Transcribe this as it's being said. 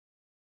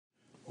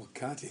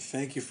Conti,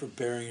 thank you for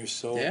bearing your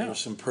soul. Yeah. There were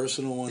some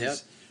personal ones, Yep.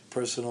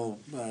 personal,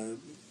 I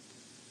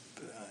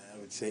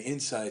would say,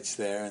 insights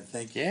there, and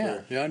thank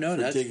you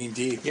for digging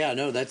deep. Yeah,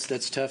 no,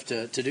 that's tough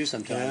to do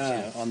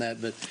sometimes on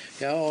that. But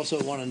I also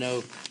want to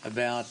know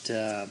about,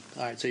 all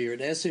right, so you're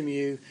at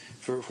SMU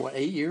for what,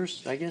 8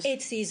 years, I guess?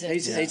 8 seasons.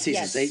 Eight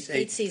seasons. Yes,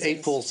 Eight seasons.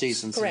 8 full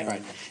seasons. Correct.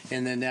 Right.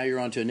 And then now you're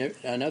on to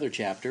another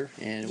chapter.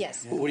 And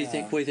Yes. what do you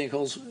think? What do you think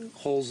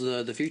holds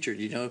the future?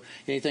 Do you know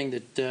anything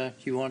that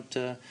you want?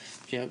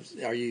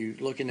 Are you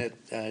looking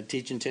at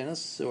teaching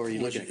tennis, or are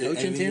you looking at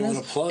coaching tennis? You want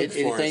to plug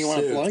anything you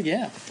want to plug?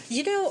 Yeah.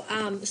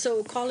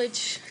 So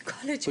college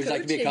Would you coaching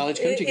like to be a college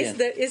coach again?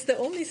 is the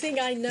only thing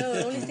I know,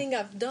 the only thing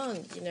I've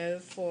done.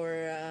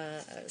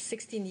 For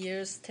 16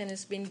 years,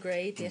 tennis has been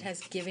great. It has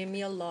given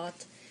me a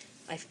lot.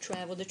 I've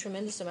traveled a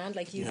tremendous amount,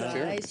 like you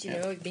guys.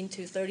 I've been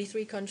to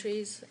 33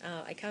 countries.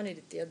 I counted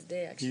it the other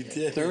day, actually. You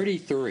did?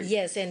 33.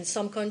 Yes, and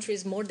some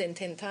countries more than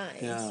 10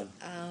 times. Yeah.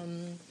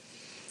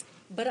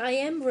 But I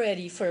am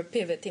ready for a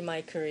pivot in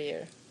my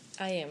career.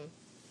 I am.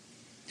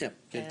 Yeah.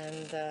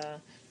 And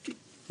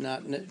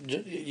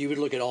you would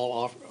look at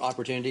all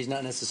opportunities,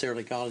 not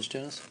necessarily college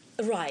tennis.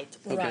 Right.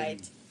 Okay.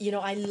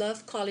 I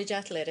love college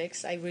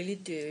athletics. I really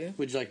do.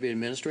 Would you like to be an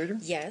administrator?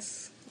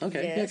 Yes.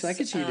 Okay. Yes. Yeah, 'cause I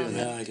could see you doing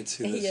that. Yeah, I could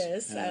see this.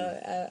 Yes,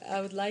 Yeah. I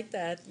would like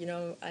that.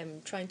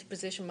 I'm trying to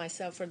position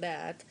myself for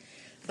that.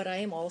 But I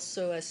am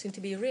also a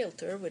soon-to-be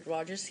realtor with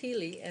Rogers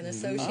Healy and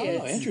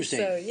Associates. Oh, interesting.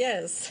 So,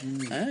 yes.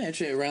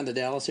 Actually, around the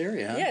Dallas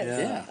area, huh?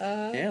 Yes.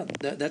 Yeah.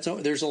 That's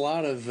there's a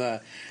lot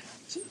of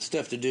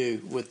stuff to do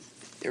with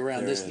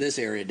around this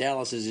area.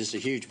 Dallas is just a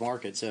huge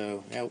market,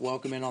 so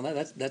welcome in on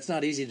that. That's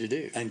not easy to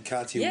do. And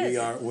Katya,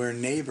 Yes. we're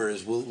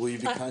neighbors. Will you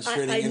be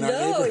concentrating I in know.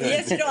 our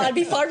neighborhood? Yes, I'll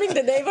be farming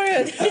the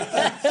neighborhood.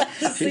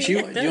 Do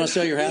you want to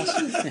sell your house?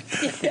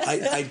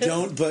 I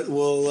don't, but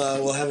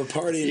we'll have a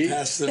party and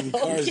pass some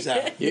cars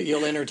out.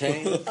 You'll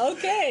entertain.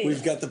 Okay.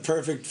 We've got the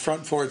perfect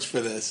front porch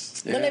for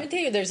this. But let me tell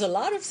you, there's a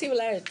lot of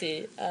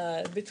similarity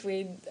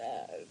between,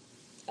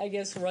 I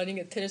guess, running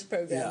a tennis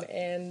program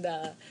and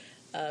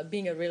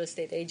being a real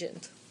estate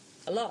agent.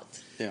 A lot.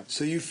 Yeah.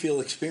 So you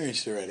feel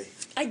experienced already.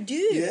 I do.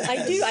 Yes.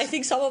 I do. I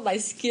think some of my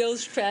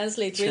skills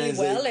translate really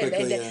well.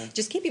 Quickly, and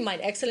just keep in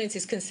mind, excellence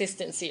is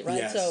consistency, right?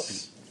 Yes.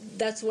 So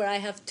that's where I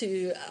have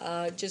to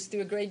just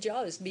do a great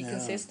job, is be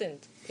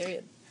consistent,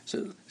 period.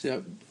 So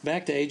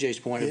back to AJ's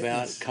point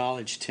about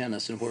college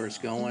tennis and where it's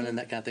going and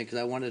that kind of thing, because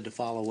I wanted to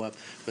follow up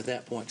with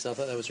that point, because I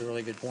thought that was a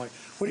really good point.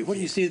 What do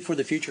you see for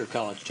the future of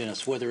college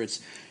tennis, whether it's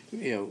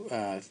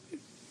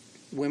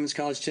women's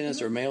college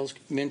tennis or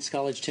men's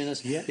college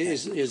tennis? Yeah.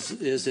 Is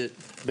it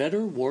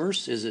better,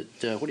 worse? Is it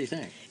what do you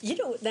think?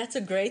 That's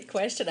a great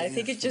question. I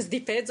think it just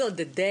depends on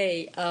the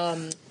day.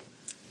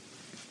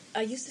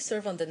 I used to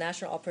serve on the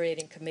National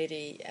Operating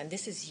Committee, and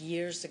this is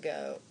years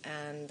ago,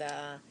 and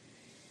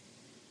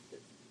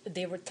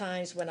there were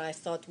times when I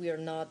thought we are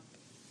not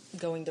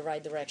going the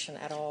right direction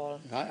at all.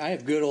 I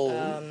have good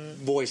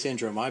old boy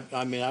syndrome.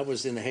 I mean, I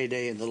was in the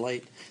heyday in the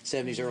late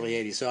 70s, early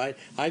 80s, so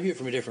I view it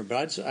from a different,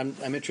 but I'm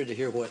interested to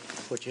hear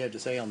what you have to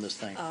say on this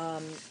thing.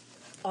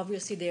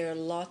 Obviously, there are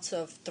lots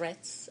of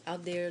threats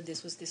out there.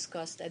 This was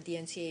discussed at the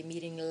NCAA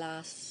meeting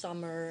last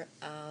summer.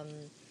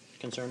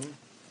 Concerning?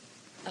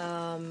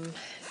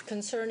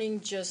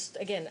 Concerning just,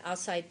 again,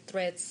 outside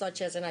threats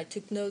such as, and I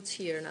took notes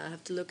here and I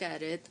have to look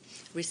at it,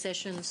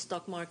 recession,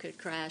 stock market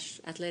crash,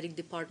 athletic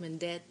department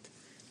debt,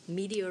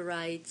 media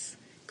rights,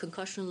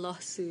 concussion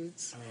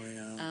lawsuits,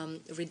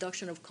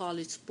 reduction of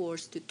college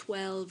sports to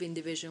 12 in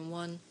Division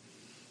I,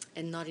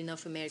 and not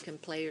enough American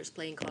players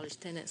playing college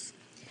tennis.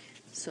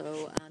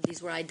 So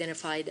these were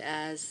identified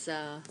as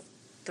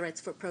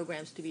threats for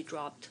programs to be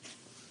dropped.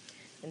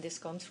 And this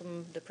comes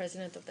from the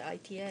president of the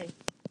ITA.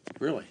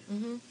 Really?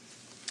 Mm-hmm.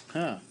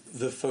 Huh.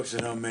 The folks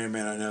at home may or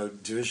may not know,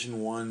 Division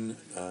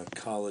I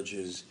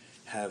colleges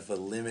have a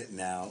limit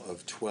now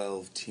of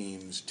 12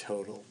 teams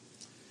total.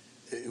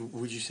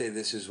 Would you say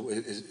this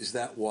is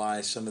that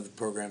why some of the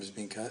programs are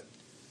being cut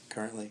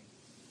currently?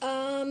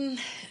 No,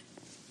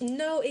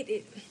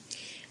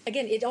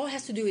 again, it all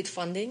has to do with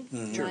funding,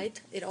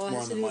 right? It all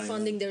has to do with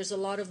funding. There's a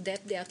lot of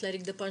debt. The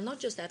athletic department, not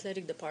just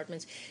athletic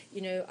departments.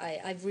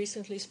 I've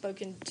recently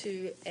spoken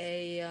to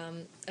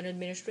an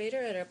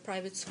administrator at a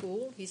private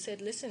school. He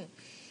said, "Listen,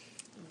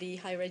 the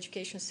higher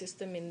education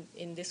system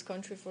in this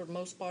country, for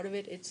most part of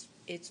it,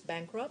 it's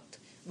bankrupt,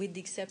 with the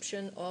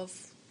exception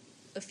of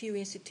a few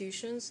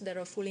institutions that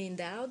are fully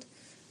endowed.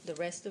 The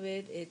rest of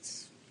it,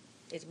 it's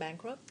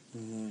bankrupt."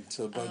 Mm-hmm.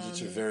 So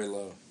budgets are very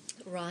low.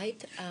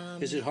 Right.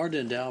 Is it hard to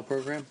endow a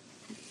program?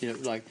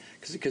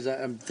 Because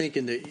I'm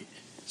thinking that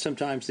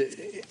sometimes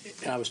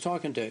I was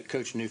talking to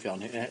Coach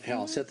Neufeld, and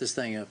I'll set this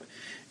thing up,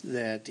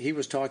 that he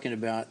was talking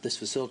about this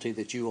facility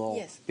that you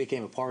all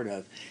became a part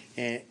of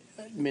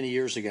many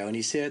years ago, and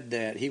he said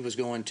that he was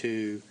going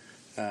to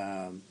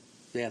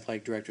the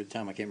athletic director at the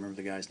time. I can't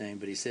remember the guy's name,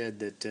 but he said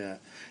that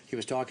he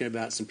was talking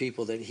about some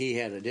people that he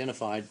had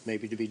identified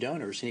maybe to be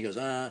donors, and he goes,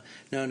 no.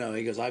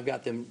 He goes, I've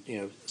got them,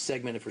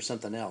 segmented for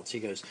something else. He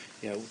goes,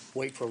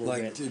 wait for a little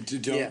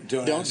bit.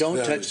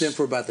 Don't touch them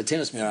for about the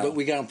tennis, Yeah. but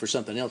we got them for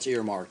something else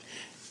earmarked.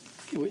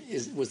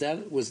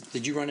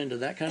 Did you run into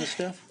that kind of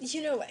stuff?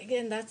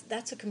 Again,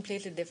 that's a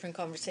completely different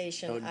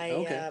conversation.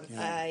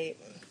 Okay.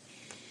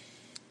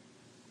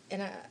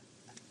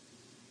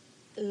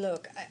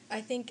 Look, I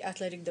think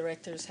athletic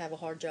directors have a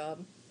hard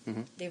job.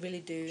 Mhm. They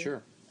really do.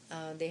 Sure.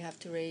 They have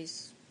to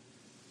raise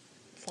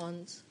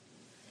funds.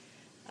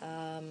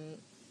 How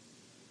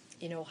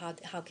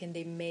can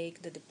they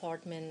make the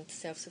department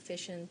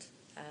self-sufficient?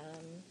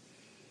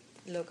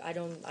 Look, I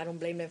don't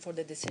blame them for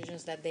the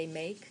decisions that they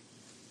make.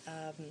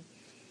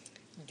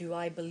 Do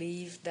I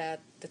believe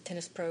that the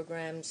tennis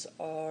programs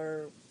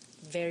are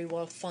very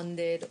well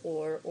funded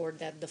or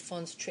that the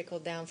funds trickle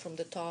down from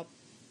the top?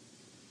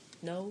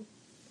 No.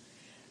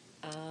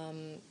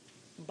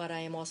 But I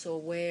am also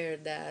aware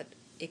that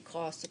it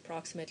costs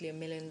approximately $1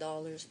 million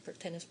per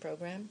tennis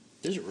program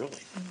Is it really?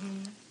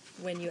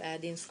 when you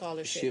add in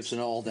scholarships. Ships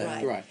and all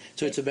that. Right.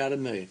 So it's about $1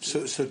 million.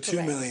 So $2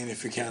 Correct. million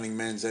if you're counting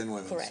men's and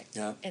women's. Correct.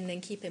 Yeah. And then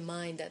keep in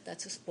mind that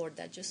that's a sport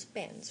that just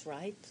spends,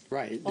 right?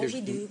 Right. All There's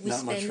we do, we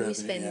not much spend, we revenue,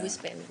 spend, yeah. we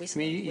spend, we I spend.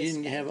 mean, we you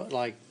didn't spend. have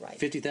like Right.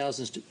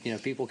 50,000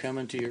 people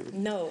coming to your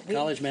No,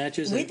 college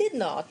matches? We did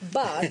not,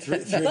 but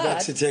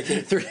 $3 a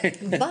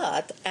ticket.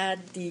 but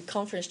at the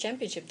conference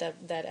championship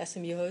that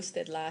SMU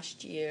hosted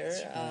last year,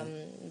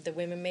 the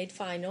women made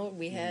final.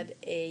 We had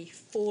a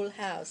full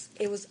house.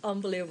 It was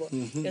unbelievable.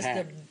 It was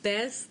the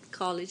best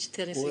college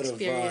tennis What a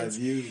experience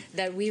vibe.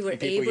 that we were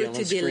People able yelling,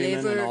 to screaming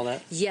and deliver. all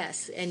that?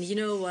 Yes, and you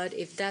know what?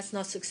 If that's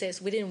not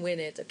success, we didn't win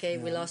it. Okay,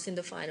 we lost in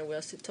the final. We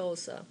lost to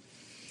Tulsa.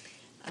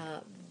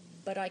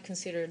 But I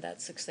consider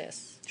that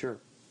success. Sure.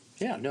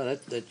 Yeah, no,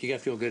 that you got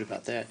to feel good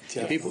about that.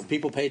 Yeah.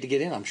 People paid to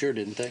get in, I'm sure,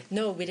 didn't they?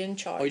 No, we didn't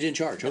charge. Oh, you didn't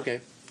charge?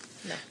 Okay.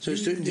 No. So You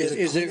students, did a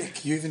is there?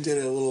 clinic. You even did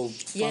a little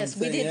fun Yes,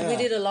 we thing, did. yeah. We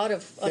did a lot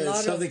of something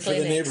of for the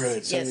clinics.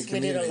 neighborhood, something Yes, the we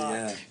did a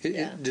community, lot.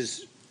 yeah.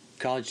 Does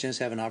college tennis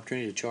have an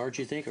opportunity to charge,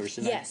 you think, or is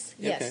it not? Yes,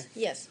 yes, Okay.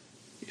 yes.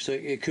 So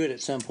it could at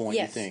some point,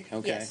 Yes, you think?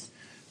 Okay. yes.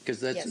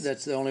 Because Yes.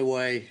 that's the only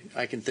way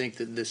I can think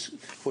that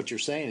what you're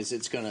saying is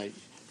it's going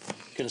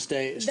to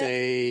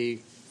stay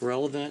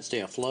relevant, stay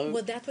afloat.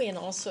 Well, that way, and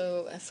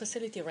also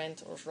facility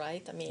rentals,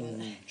 right? I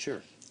mean,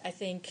 Sure. I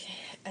think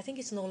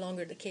it's no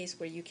longer the case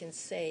where you can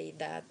say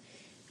that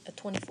a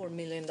 $24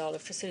 million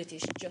facility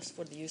is just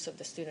for the use of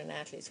the student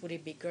athletes. Would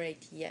it be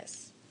great?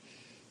 Yes.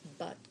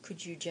 But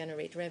could you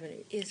generate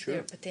revenue? Is Sure.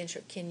 there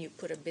potential? Can you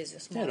put a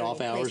business Yeah, model off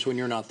in place? hours when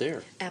you're not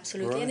there.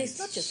 Absolutely, and Right. it's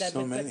not just that.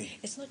 So but many.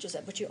 it's not just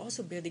that, but you're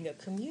also building a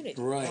community.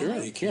 Right. Sure.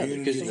 The Yeah,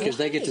 community. because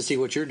they get to Right. see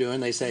what you're doing.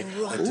 They say, Right.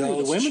 "Ooh, the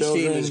Adults, women's team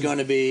is children. going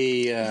to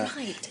be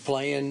Right.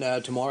 playing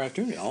tomorrow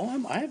afternoon. Oh,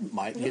 I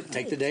might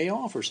take the day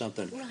off or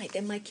something." Right,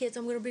 and my kids,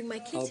 I'm going to bring my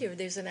kids I'll here.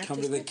 There's an come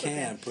after to the school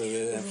program. camp or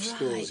the after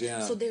schools, Right.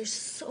 yeah. So there's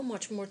so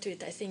much more to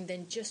it, I think,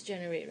 than just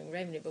generating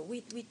revenue. But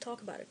we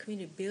talk about a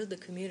community, build the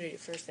community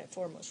first and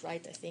foremost,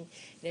 right? I think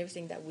in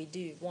everything that we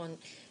do, one,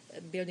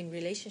 building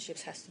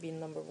relationships has to be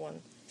number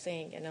one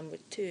thing, and number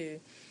two,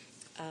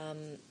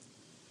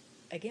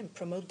 again,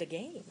 promote the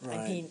game. I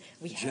Right. mean,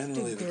 we have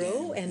Generally to the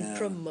grow game, and yeah.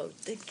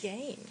 promote the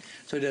game.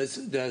 So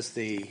does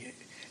the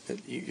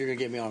you're going to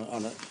get me on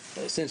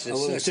a sensitive A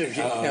little subject.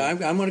 tangent.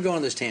 Yeah, I'm going to go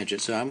on this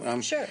tangent. So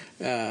I'm Sure.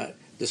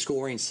 The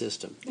scoring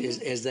system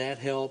has that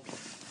helped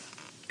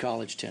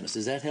college tennis?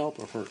 Does that help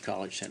or hurt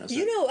college tennis?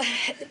 You know,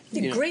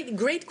 know.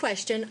 great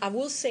question. I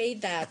will say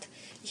that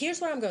here's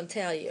what I'm going to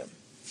tell you.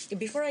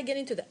 Before I get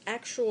into the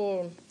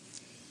actual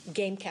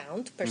game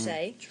count, per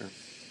se, Sure.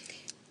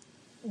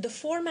 the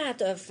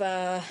format of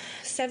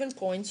 7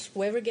 points,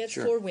 whoever gets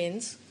Sure. 4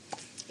 wins.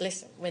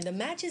 Listen, when the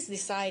match is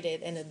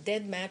decided and a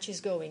dead match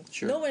is going,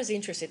 Sure. no one's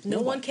interested. No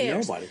Nobody- one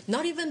cares. nobody.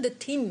 Not even the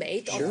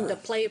teammate Sure. of the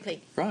player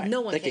playing. Right. No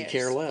one They cares. could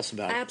care less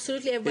about it.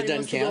 Absolutely, It everybody doesn't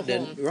wants to count, go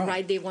doesn't- home. right.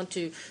 Right. They want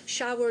to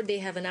shower. They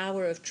have an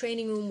hour of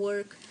training room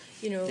work.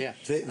 You know. Yeah.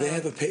 They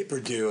have a paper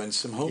due and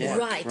some homework.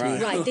 Right,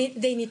 Right. right.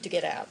 They need to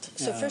get out.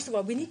 So Yeah. first of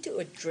all, we need to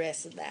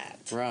address that.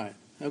 Right.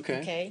 Okay.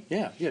 Okay.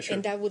 Yeah. Sure.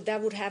 And that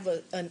would have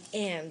an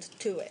end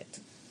to it.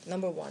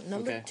 Number one.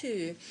 Number Okay.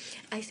 two,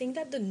 I think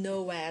that the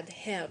NOAD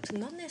helps,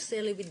 not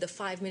necessarily with the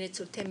 5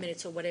 minutes or 10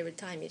 minutes or whatever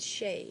time it's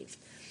shaved,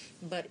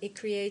 but it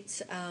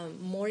creates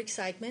more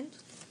excitement,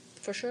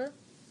 for sure.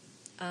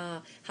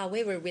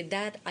 However, with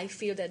that, I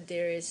feel that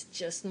there is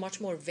just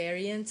much more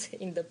variance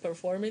in the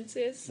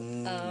performances.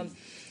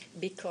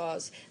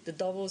 Because the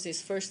doubles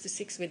is 1st to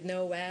 6 with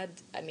no ad.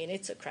 I mean,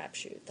 it's a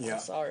crapshoot. Yeah. I'm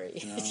sorry.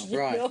 Yeah. You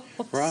Right, know?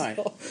 right.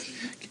 So-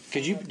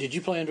 Did you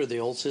play under the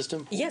old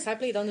system? yes, I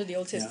played under the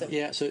old system.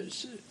 Yeah. So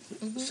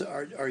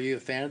are you a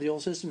fan of the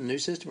old system, the new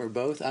system, or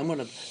both? I'm going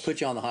to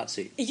put you on the hot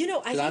seat. You know,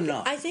 'Cause I'm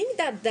not. I think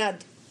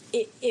that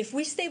if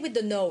we stay with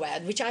the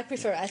NOAD, which I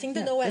prefer, I think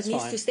the Yeah, NOAD that's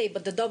needs fine. to stay,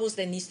 but the doubles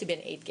there needs to be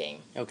an 8 game.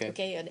 Okay.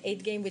 Okay, an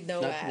 8 game with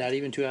no ad. Not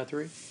even 2 out of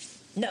 3.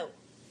 No,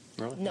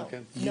 Really? no. Okay.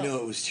 You No. know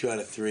it was 2 out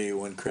of 3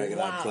 when Craig and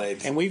I Wow.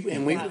 played. And we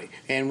Wow.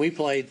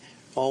 played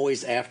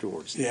always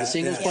afterwards. Yeah, The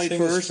singles yeah. played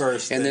Singles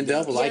first, and then then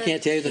doubles. doubles. I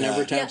can't tell you the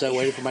number of Yeah. times I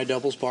waited for my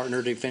doubles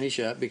partner to finish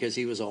up because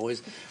he was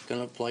always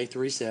going to play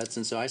 3 sets,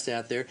 and so I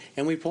sat there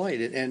and we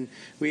played it. And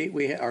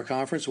we our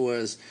conference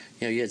was,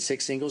 you had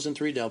 6 singles and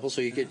 3 doubles,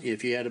 so you could,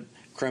 if you had a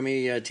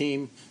crummy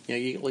team,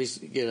 you at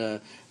least get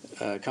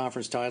a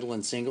conference title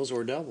in singles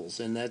or doubles.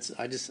 And that's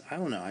I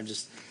don't know.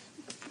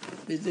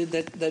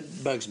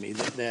 That bugs me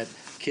that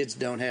kids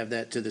don't have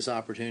that to this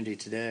opportunity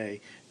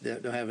today.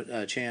 That don't have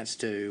a chance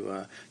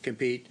to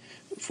compete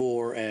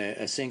for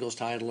a singles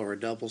title or a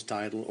doubles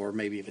title or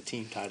maybe a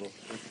team title.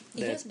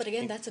 Yes, but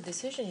again, that's a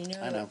decision.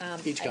 I know.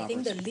 Each I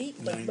think the conference. league,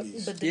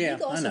 but the Yeah,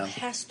 league I also know.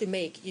 has to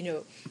make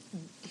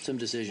Some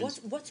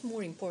decisions. what's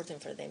more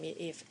important for them.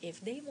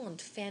 If they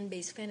want fan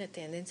base, fan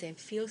attendance, and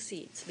field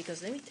seats,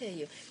 because let me tell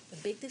you, the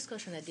big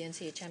discussion at the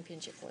NCAA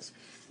championship was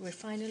we're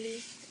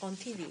finally on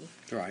TV,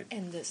 Right.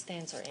 and the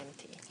stands are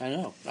empty. I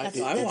know. I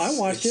That's-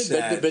 watched It's it,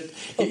 sad. but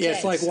yeah, it's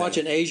Okay. like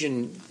watching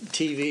Asian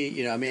TV.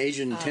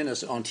 Asian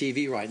tennis on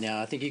TV right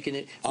now. I think you can.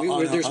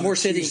 There's on more a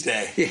sitting.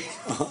 Tuesday.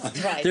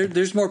 Right.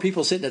 There's more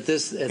people sitting at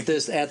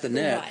the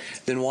net Right.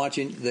 than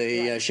watching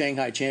the Right.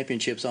 Shanghai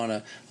Championships on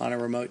a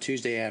remote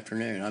Tuesday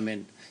afternoon. I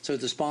mean, so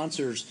the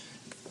sponsors,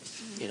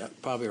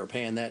 probably are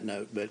paying that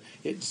note. But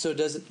so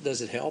does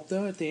it help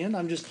though at the end?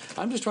 I'm just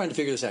trying to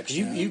figure this out because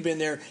you've been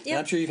there, and Yeah.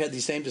 I'm sure you've had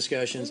these same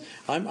discussions.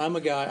 I'm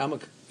a guy. I'm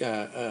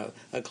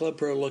a club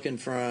pro looking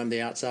from the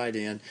outside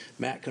in.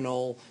 Matt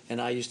Knoll and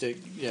I used to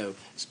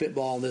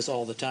spitball on this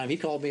all the time. He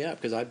called me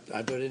up because I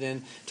put it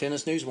in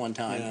Tennis News one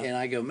time, Yeah. and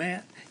I go,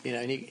 Matt,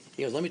 and he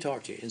goes, let me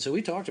talk to you. And so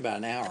we talked about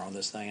an hour on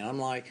this thing, and I'm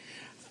like,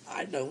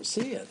 I don't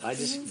see it. I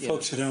just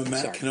Folks who know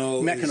Matt sorry.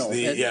 Knoll Matt is Knoll.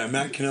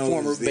 Matt Knoll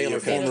Former is the Baylor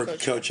coach. former Baylor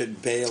coach. coach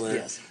at Baylor,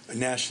 Yes. a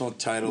national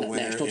title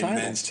winner national in title,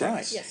 men's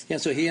tennis. right? Yes. Yeah.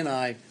 So he and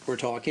I were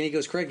talking. He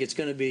goes, Craig, it's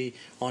going to be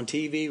on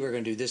TV. We're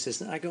going to do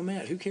this. And I go,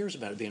 Matt, who cares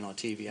about it being on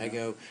TV? I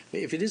go,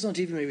 if it is on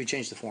TV, maybe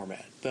change the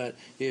format. But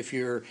if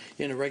you're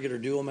in a regular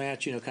dual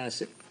match, kind of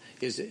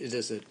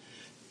does it?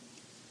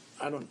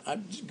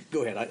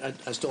 Go ahead.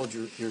 I stole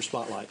your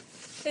spotlight.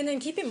 And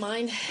then keep in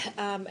mind,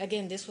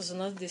 again, this was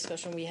another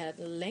discussion we had,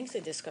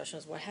 lengthy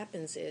discussions. What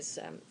happens is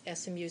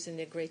SMU is in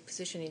a great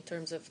position in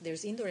terms of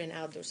there's indoor and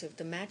outdoor. So if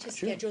the match is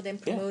Sure. scheduled and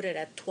promoted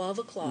at 12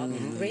 o'clock,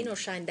 rain or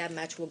shine, that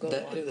match will go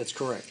on. That's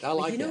correct. I But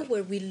like you know that.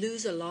 where we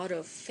lose a lot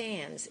of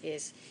fans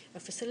is a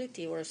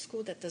facility or a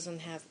school that doesn't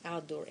have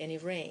outdoor and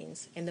it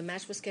rains, and the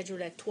match was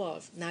scheduled at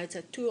 12. Now it's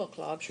at 2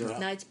 o'clock. Sure.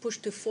 Now it's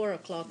pushed to 4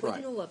 o'clock. Well,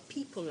 Right. you know what?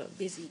 People are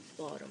busy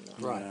bottom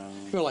line. Right.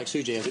 Feel like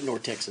Sujay up at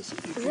North Texas.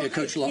 Right.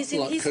 Coach he's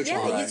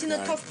in a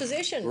Right. tough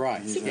position.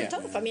 Right. Super Yeah.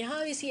 tough. I mean,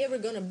 how is he ever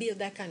going to build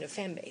that kind of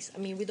fan base? I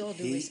mean, with all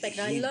due respect,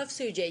 I he- love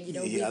Sujay.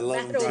 We I love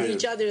him battled too.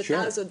 each other Sure.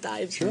 1,000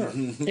 times. Sure.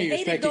 And You hated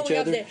respect going each up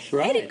other. there.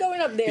 Right. Hated going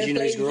up there. Because you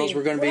know these playing girls him.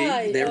 were going to be,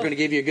 Right. they were going to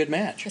give you a good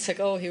match. It's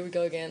like, oh, here we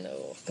go again.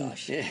 Oh,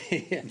 gosh. Yeah,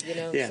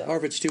 know, so- Or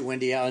if it's too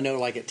windy out, I know,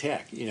 like at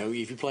Tech,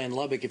 if you play in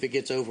Lubbock, if it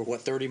gets over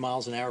 30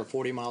 miles an hour,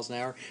 40 miles an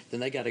hour, then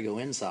they got to go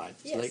inside.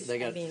 So Yes, they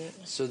got. I mean-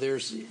 So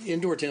there's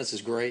indoor tennis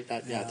is great. I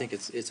think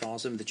it's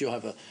awesome that you'll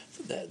have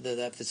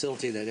that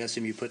facility that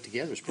SMU put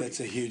together is pretty. That's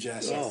a huge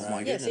asset. Oh, my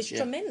right? Yes, goodness, it's yeah.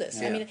 tremendous.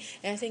 Yeah. I mean,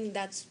 and I think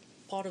that's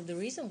part of the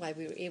reason why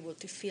we were able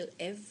to fill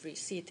every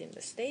seat in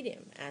the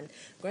stadium. And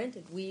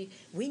granted, we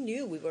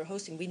knew we were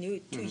hosting. We knew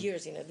it 2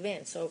 years in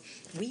advance, so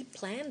we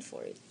planned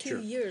for it. 2 Sure.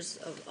 years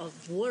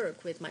of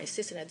work with my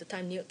assistant at the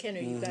time, Neil Kenner.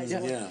 You guys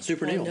all Yeah.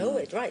 Super all Neil. know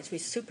it, right?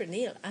 With Super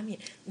Neil. I mean,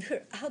 we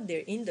were out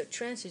there in the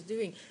trenches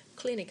doing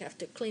clinic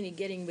after clinic,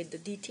 getting with the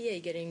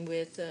DTA, getting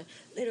with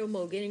Little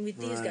Mo, getting with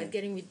these guys, Right.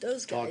 getting with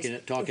those guys.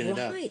 Talking it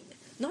up. Right.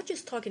 Not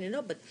just talking it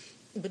up, but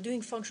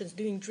doing functions,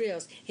 doing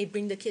drills. Hey,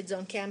 bring the kids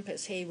on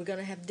campus. Hey, we're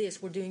gonna have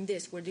this. We're doing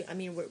this.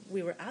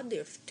 We were out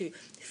there to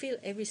fill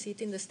every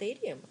seat in the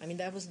stadium. I mean,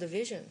 that was the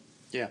vision.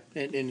 Yeah,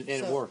 and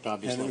it So- worked,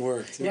 obviously. And it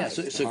worked. Yeah, Right.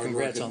 so Hard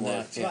congrats work on and that.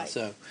 worked. Yeah, Right.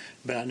 so,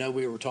 but I know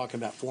we were talking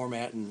about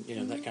format and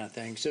that kind of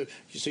thing. So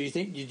you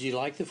think, did you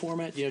like the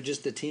format?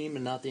 Just the team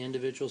and not the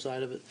individual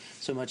side of it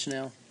so much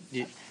now.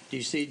 Do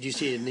you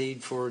see a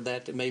need for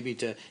that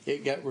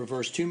it got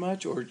reversed too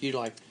much, or do you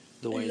like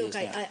the way Look,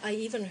 it is now? I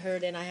even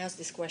heard, and I asked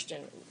this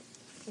question: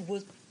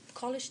 would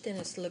college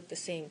tennis look the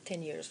same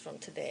 10 years from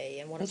today?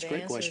 And That's a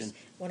great question.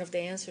 one of the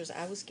answers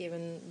I was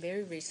given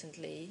very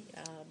recently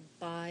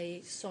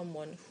by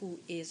someone who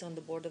is on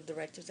the board of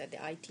directors at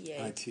the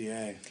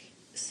ITA.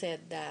 said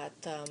that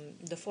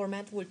the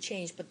format will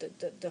change, but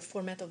the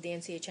format of the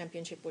NCAA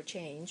championship will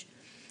change,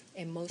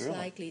 and most Really?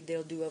 likely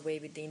they'll do away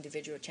with the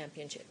individual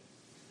championship.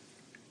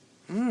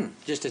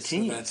 Just a So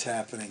team. that's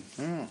happening.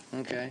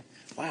 Okay.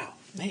 Wow,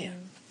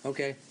 man.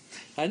 Okay.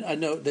 I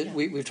know that Yeah.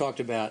 we've talked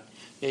about,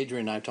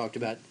 Adrian and I have talked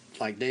about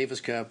like Davis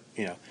Cup,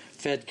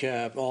 Fed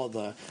Cup, all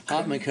the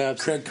Hopman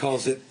Cups. Craig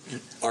calls it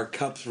our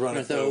cups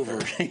runneth over.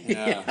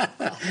 Yeah.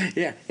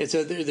 Yeah, and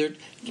so they're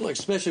like,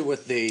 especially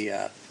with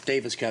the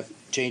Davis Cup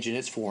changing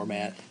its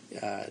format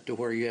to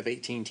where you have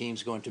 18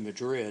 teams going to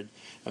Madrid.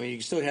 I mean, you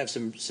can still have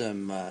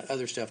some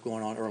other stuff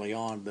going on early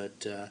on,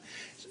 but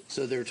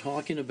so they're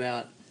talking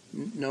about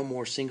no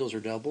more singles or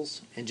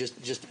doubles and just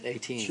a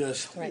team.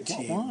 Just Right.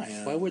 team, Why?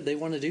 yeah. Why would they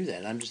want to do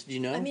that? I'm just, I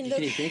mean, can look,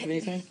 you think of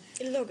anything?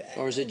 Look,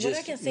 Or is it what I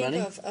just can think money?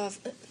 of,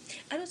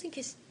 I don't think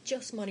it's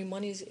just money.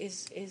 Money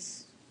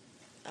is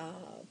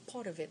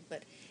part of it,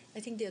 but I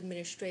think the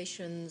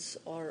administrations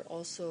are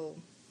also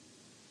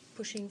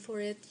pushing for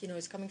it. You know,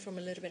 it's coming from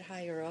a little bit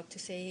higher up to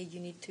say, hey, you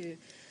need to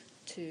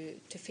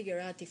figure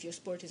out if your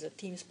sport is a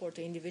team sport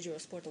or individual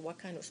sport, or what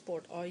kind of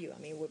sport are you.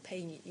 I mean, we're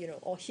paying,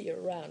 all year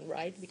round,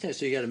 right? Yeah,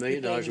 so you got $1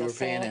 million we play in the we're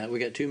paying fall. out. We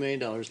got $2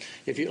 million.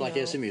 If you like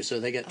No. SMU, so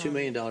they got $2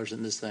 million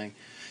in this thing.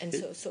 And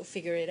so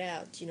figure it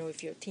out,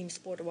 if you're a team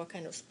sport or what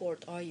kind of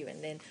sport are you.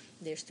 And then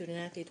there's student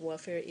athlete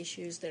welfare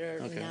issues that are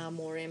Okay. now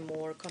more and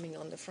more coming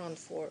on the front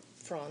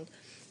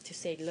to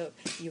say, look,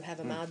 you have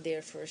them out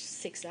there for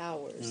 6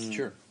 hours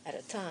Sure. at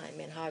a time,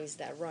 and how is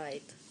that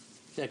right?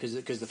 Yeah,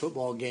 because the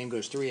football game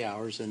goes 3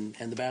 hours and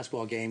the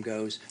basketball game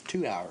goes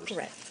 2 hours.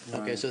 Correct.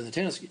 Okay, so the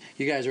tennis,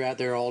 you guys are out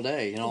there all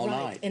day and all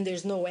right. night. And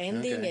there's no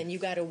ending, Okay. and you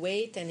got to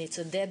wait, and it's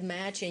a dead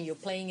match, and you're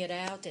playing it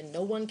out, and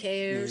no one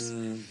cares.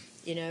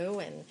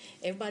 And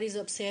everybody's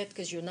upset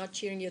because you're not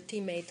cheering your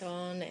teammate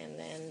on,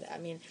 and I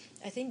mean,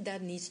 I think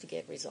that needs to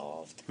get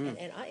resolved.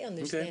 And I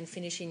understand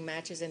finishing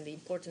matches and the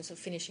importance of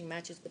finishing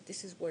matches, but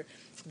this is where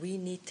we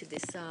need to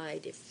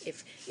decide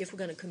if we're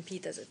going to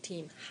compete as a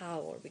team, how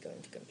are we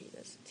going to compete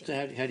as a team?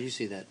 So how do you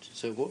see that?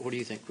 So what do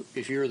you think?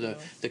 If you're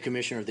the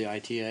commissioner of the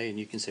ITA and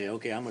you can say,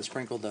 okay, I'm going to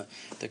sprinkle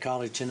the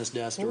college tennis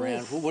dust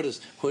around, what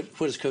does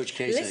Coach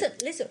K say?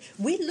 Listen.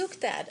 We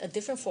looked at a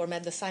different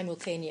format, the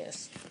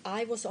simultaneous.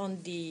 I was on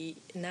the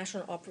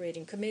National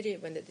Operating Committee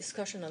when the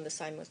discussion on the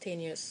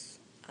simultaneous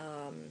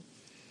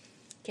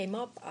came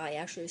up. I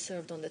actually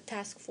served on the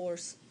task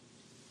force.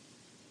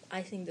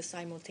 I think the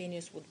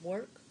simultaneous would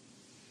work.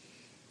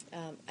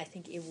 I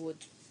think it would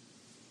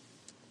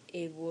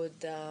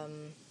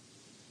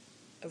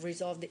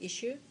resolve the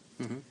issue.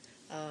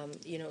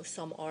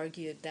 Some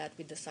argued that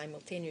with the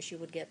simultaneous you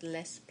would get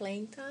less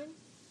playing time.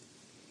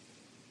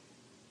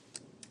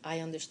 I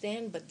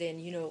understand, but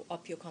then,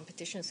 up your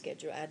competition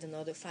schedule, add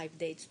another 5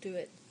 dates to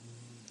it,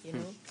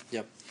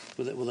 Yep.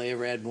 Will they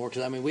ever add more?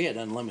 Because, I mean, we had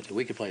unlimited.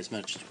 We could play as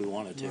much as we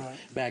wanted to. Right.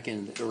 Back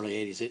in the early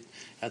 80s,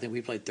 I think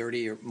we played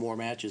 30 or more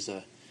matches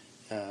a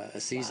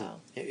season. Wow.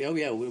 Oh,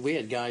 yeah, we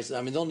had guys.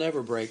 I mean, they'll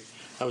never break.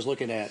 I was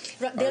looking at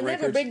Right, our they'll never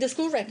records. break the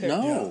school record.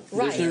 No, Yeah.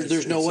 Right.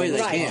 there's no It's way they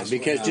almost can impossible.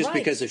 because just Right.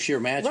 because of sheer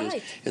matches.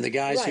 Right. And the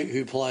guys Right.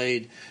 who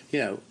played,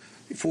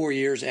 4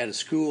 years at a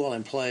school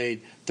and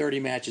played 30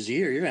 matches a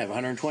year, you're going to have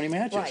 120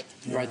 matches Right.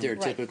 there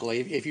Right.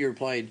 typically. If you're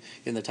played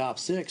in the top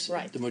 6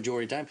 Right. the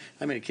majority of the time.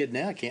 I mean, a kid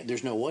now can't,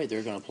 there's no way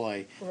they're going to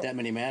play Right. that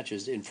many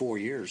matches in 4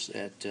 years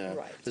at, Right.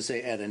 let's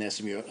say, at an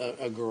SMU,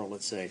 a girl,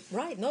 let's say.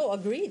 Right, no,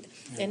 agreed.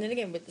 And then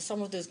again, with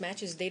some of those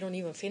matches, they don't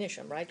even finish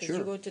them, right? 'Cause Sure.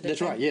 you go to the,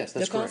 That's right, yes,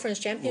 that's the correct. conference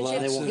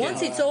championship. Lots of-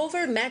 Once it's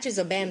over, match is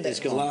abandoned. It's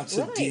gone. Lots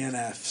of Right.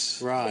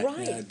 DNFs. Right.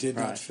 Right. Yeah, did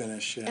Right. not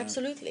finish. Yeah.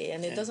 Absolutely,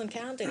 and it doesn't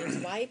count, and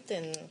it's wiped,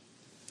 and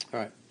All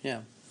right.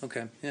 Yeah.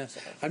 Okay. Yeah.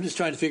 I'm just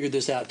trying to figure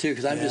this out too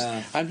because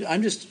Yeah.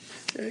 I'm just.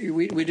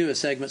 We do a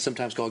segment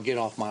sometimes called "Get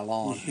Off My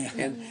Lawn," Yeah.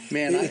 and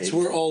man,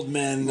 We're old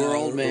men. we're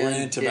old men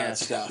Rant about yeah,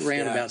 stuff.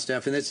 Rant yeah. about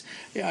stuff, and it's.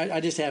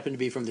 I just happen to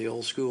be from the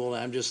old school.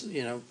 I'm just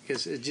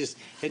because it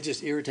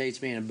just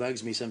irritates me and it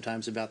bugs me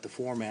sometimes about the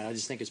format. I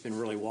just think it's been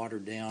really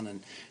watered down,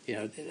 and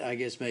I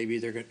guess maybe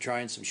they're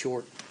trying some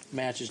short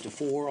matches to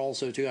 4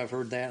 also too. I've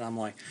heard that. And I'm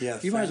like, Yeah,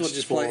 you might as well fast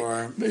just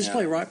 4,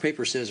 play rock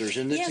paper scissors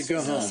and yes, just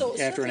go home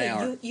after an certainly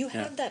hour. you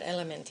Yeah. have that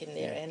element in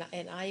there,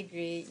 and I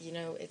agree.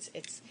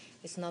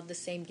 It's not the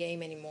same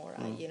game anymore.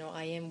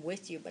 I am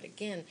with you, but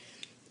again,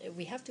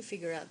 we have to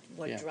figure out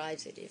what Yeah.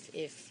 drives it.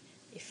 If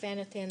fan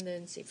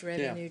attendance, if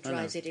revenue I know.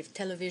 drives it, if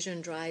television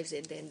drives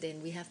it,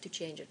 then we have to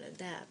change and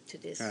adapt to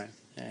this, Right.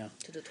 Yeah.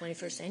 to the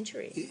 21st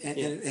century. And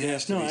Yeah. it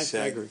has to No, be I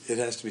said. agree. It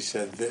has to be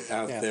said that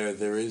out Yeah.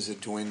 there is a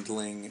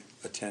dwindling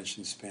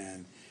attention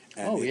span,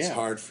 and Oh, it's yeah.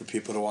 hard for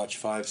people to watch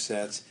 5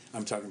 sets.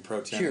 I'm talking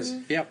pro Sure. tennis.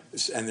 Yep.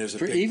 And there's a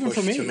For- big even push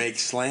for me. to make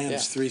slams Yeah.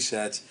 3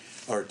 sets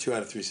or 2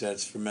 out of 3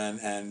 sets for men,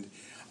 and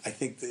I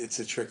think that it's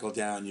a trickle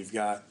down. You've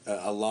got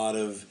a lot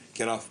of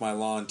get off my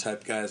lawn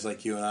type guys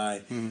like you and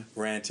I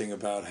ranting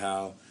about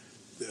how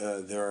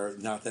there are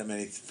not that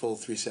many full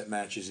 3-set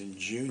matches in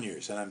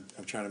juniors, and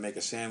I'm trying to make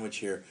a sandwich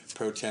here: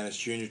 pro tennis,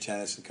 junior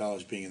tennis, and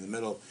college being in the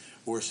middle.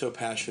 We're so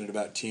passionate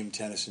about team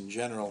tennis in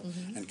general,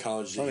 and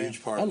college is a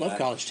huge part I of that. love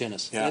college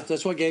tennis. Yeah.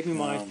 That's what gave me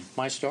my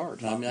Um,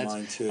 start.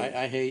 mine too.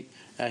 I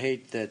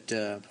hate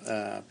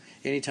that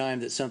anytime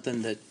that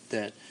something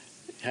that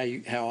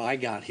how I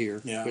got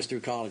here Yeah. was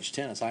through college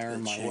tennis. I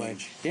earned The my way.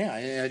 change.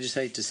 Yeah, I just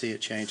hate to see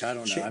it change. I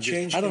don't know.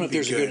 Change I don't can know if be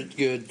there's a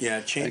good yeah,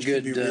 change a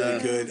good, can be really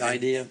good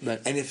idea,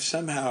 but and if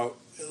somehow,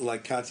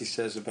 like Kati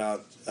says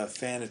about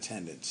fan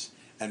attendance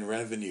and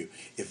revenue,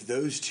 if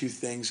those two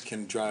things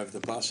can drive the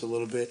bus a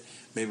little bit,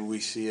 maybe we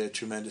see a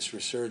tremendous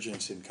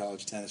resurgence in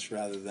college tennis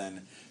rather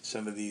than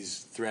some of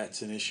these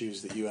threats and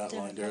issues that you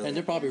outlined and earlier.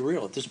 they're probably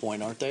real at this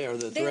point, aren't they? Or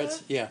the They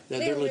threats? are. Yeah, they're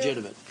They're real.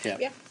 legitimate. Yeah.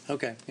 Yeah.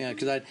 Okay. Yeah,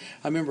 because I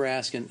remember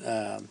asking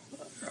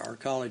our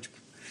college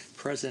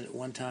president at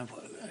one time.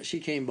 She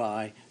came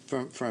by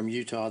from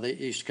Utah. They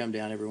used to come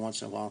down every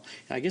once in a while.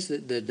 I guess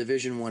the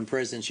Division I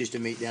presidents used to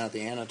meet down at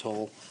the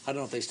Anatole. I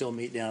don't know if they still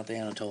meet down at the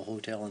Anatole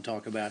Hotel and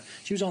talk about.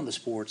 She was on the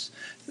sports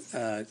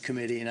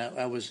committee, and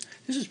I was.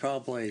 This is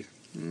probably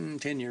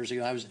 10 years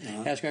ago. I was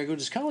asking her, I go,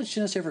 does college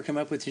tennis ever come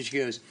up with you? She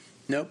goes,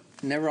 nope,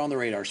 never on the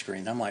radar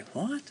screen. I'm like,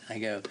 what? I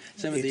go,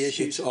 some of the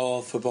issues. It's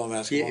all football and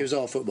basketball. Yeah, it was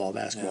all football,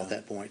 basketball at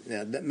that point.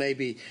 Yeah, that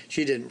maybe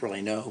she didn't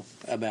really know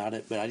about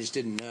it, but I just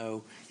didn't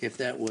know if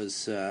that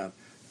was. And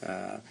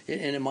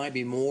it might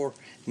be more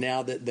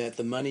now that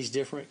the money's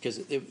different, because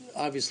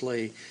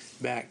obviously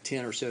back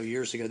 10 or so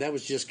years ago, that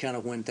was just kind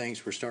of when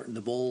things were starting.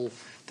 The bowl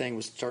thing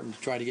was starting to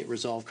try to get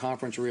resolved,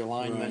 conference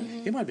realignment.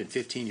 Right. It might have been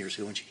 15 years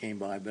ago when she came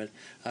by, but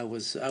I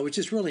was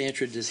just really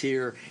interested to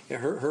hear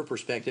her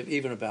perspective,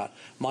 even about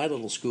my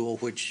little school,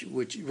 which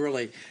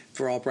really,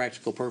 for all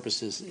practical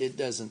purposes, it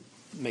doesn't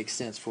make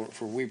sense for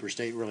Weber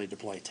State really to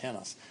play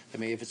tennis. I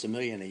mean, if it's $1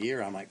 million a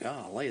year, I'm like,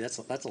 golly, that's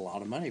a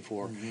lot of money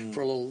for a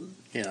little,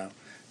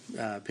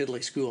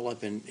 piddly school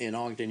up in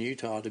Ogden,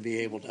 Utah, to be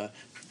able to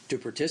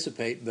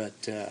participate. But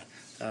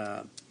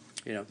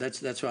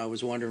that's why I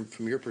was wondering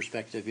from your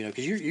perspective,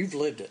 because you've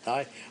lived it.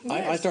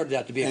 I started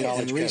out to be a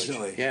college coach.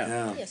 Recently,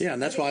 Yes,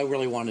 and that's what I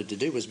really wanted to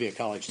do, was be a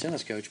college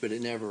tennis coach, but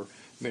it never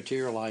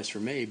materialized for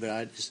me. But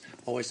I just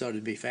always thought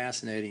it'd be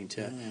fascinating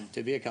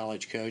to be a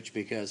college coach,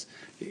 because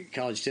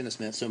college tennis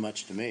meant so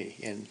much to me.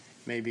 And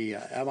maybe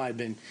I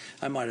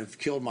might have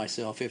killed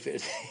myself if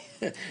it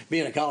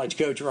being a college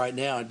coach right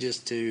now,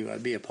 just to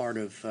be a part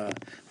of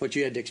what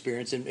you had to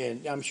experience.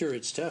 And I'm sure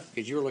it's tough,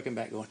 because you're looking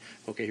back going,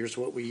 okay, here's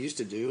what we used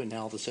to do, and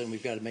now all of a sudden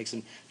we've got to make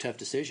some tough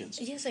decisions.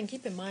 Yes, and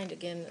keep in mind,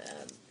 again,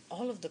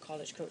 all of the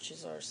college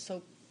coaches are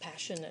so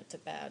passionate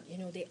about,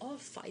 they all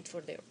fight for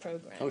their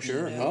program. Oh,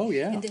 sure. Oh,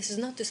 yeah. And this is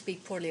not to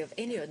speak poorly of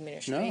any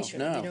administration.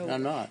 No,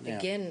 I'm not. Yeah.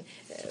 Again,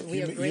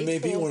 we are grateful. You may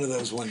be one of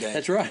those one day.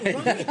 That's right.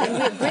 Right, and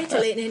we're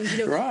grateful.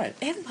 And right.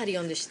 Everybody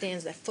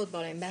understands that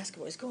football and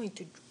basketball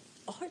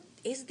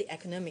is the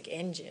economic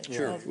engine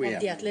of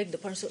the athletic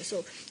department.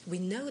 So we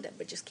know that,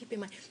 but just keep in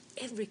mind,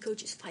 every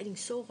coach is fighting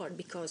so hard,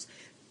 because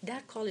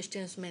that college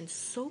tennis meant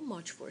so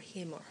much for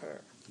him or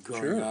her.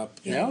 Growing up.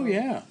 Oh,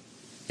 yeah.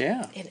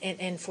 Yeah.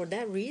 And for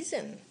that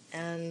reason,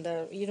 and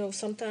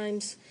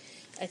sometimes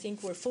I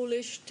think we're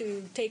foolish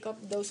to take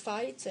up those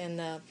fights, and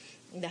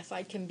that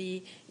fight can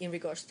be in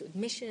regards to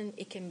admission,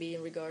 it can be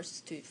in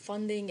regards to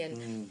funding,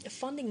 and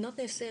funding, not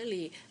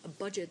necessarily a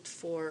budget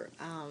for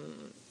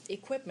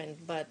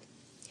equipment, but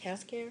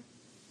healthcare,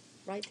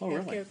 right? Oh,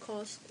 Healthcare really?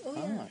 costs. Oh,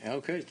 yeah. Ah,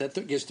 okay.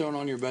 That gets thrown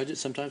on your budget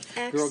sometimes.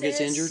 Girl gets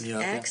injured. Yeah.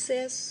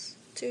 Access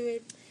to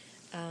it,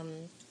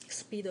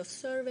 speed of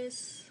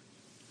service,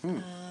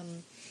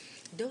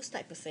 those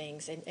type of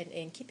things.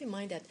 And keep in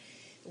mind that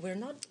we're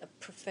not a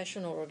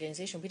professional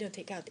organization. We don't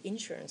take out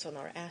insurance on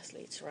our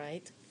athletes,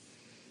 right?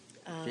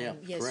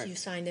 Yes, correct. you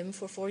sign them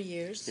for 4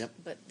 years,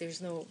 but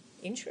there's no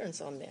insurance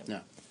on them.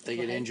 No. If they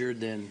get injured,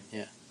 then,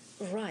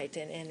 Right,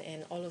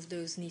 and all of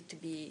those need to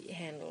be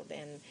handled,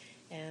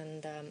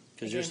 and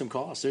because there's some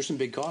costs. There's some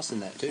big costs in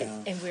that too.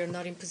 And we're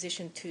not in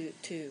position to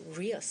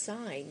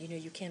reassign.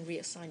 You can't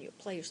reassign your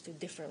players to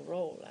different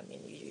role. I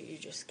mean, you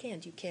just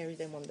can't. You carry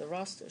them on the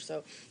roster.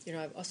 So,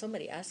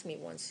 somebody asked me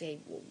once, "Hey,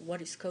 what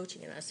is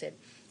coaching?" And I said,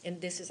 and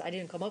I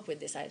didn't come up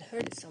with this. I had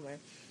heard it somewhere.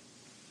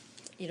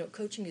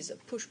 Coaching is a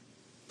push,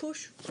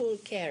 pull,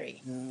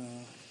 carry.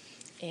 Yeah.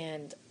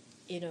 And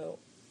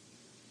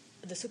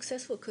the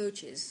successful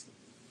coaches,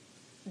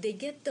 they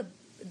get the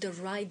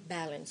right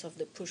balance of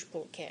the push,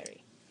 pull,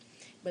 carry.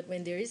 But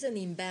when there is an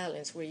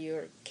imbalance where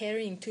you're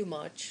carrying too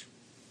much,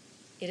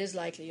 it is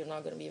likely you're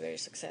not going to be very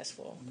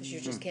successful, because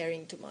you're just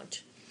carrying too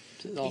much.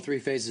 All three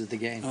phases of the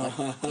game.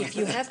 If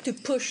you have to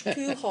push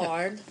too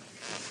hard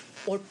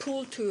or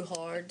pull too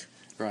hard,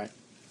 right.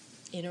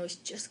 It's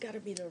just got to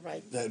be the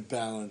right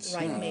balance,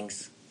 right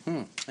mix.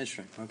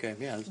 Interesting. Okay,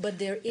 yeah. But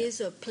there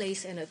is a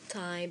place and a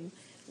time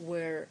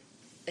where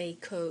a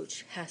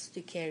coach has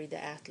to carry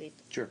the athlete.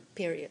 Sure.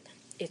 Period.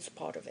 It's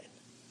part of it.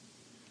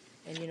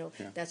 And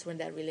that's when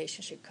that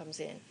relationship comes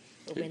in.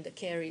 Or when the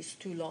carry is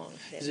too long.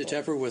 Is it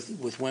tougher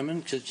with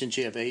women, since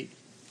you have 8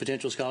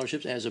 potential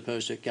scholarships, as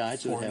opposed to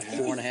guys who have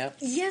 4.5?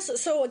 Yes.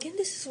 So again,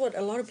 this is what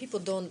a lot of people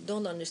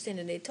don't understand,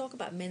 and they talk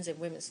about men's and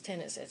women's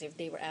tennis as if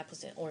they were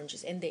apples and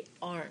oranges, and they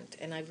aren't.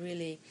 And I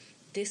really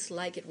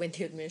dislike it when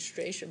the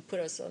administration put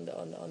us on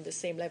the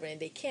same level, and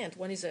they can't.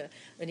 One is an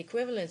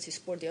equivalency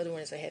sport, the other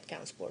one is a head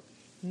count sport.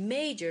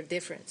 Major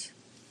difference.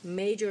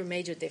 Major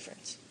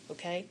difference.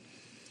 Okay.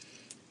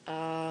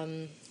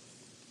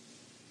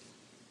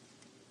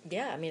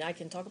 Yeah, I mean, I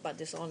can talk about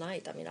this all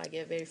night. I mean, I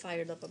get very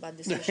fired up about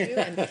this issue,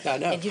 and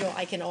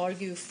I can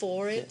argue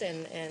for it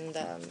and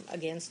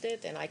against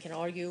it, and I can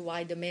argue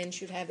why the men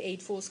should have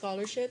 8 full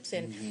scholarships.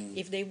 And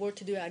if they were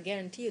to do it, I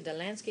guarantee you the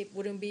landscape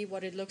wouldn't be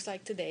what it looks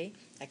like today.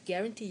 I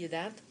guarantee you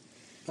that.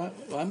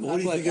 I'm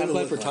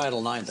glad for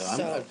Title IX,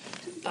 though.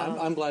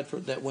 I'm glad for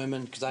that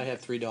women, because I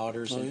have 3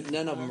 daughters, and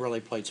none of them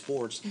really played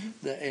sports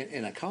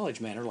in a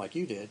college manner like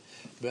you did.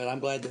 But I'm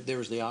glad that there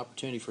was the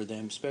opportunity for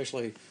them,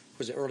 especially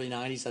was it early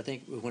 '90s? I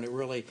think when it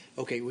really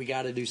we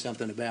got to do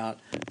something about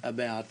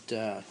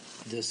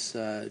this.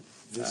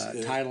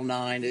 Title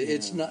IX.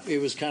 It's not. It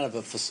was kind of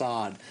a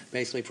facade,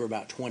 basically, for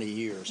about 20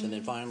 years, and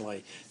then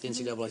finally, the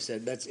NCAA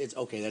said, "It's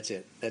okay.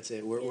 That's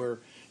it. We're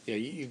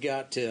you've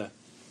got to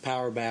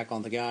power back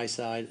on the guy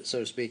side, so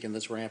to speak, and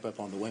let's ramp up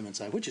on the women's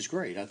side," which is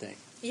great, I think.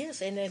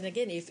 Yes, and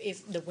again,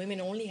 if the women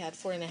only had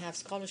 4.5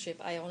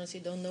 scholarship, I honestly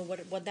don't know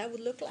what that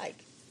would look like.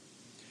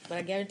 But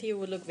I guarantee it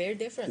would look very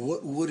different.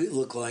 What would it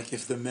look like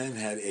if the men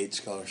had 8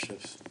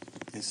 scholarships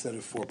instead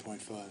of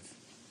 4.5?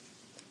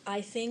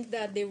 I think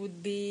that there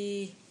would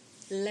be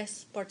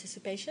less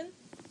participation.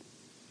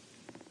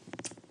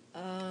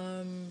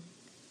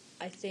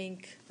 I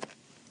think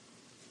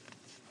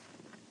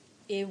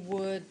it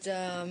would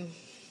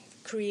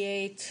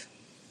create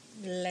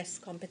less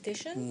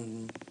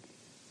competition.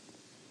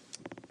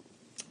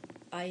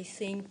 I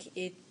think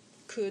it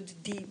could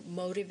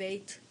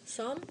demotivate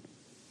some.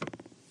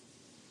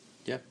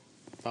 Yeah,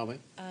 probably.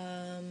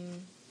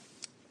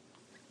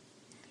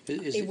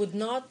 It would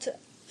not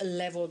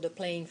level the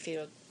playing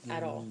field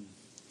at all.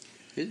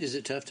 Is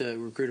it tough to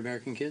recruit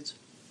American kids,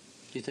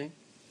 do you think?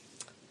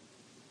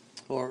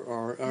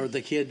 Or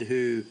the kid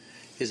who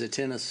is a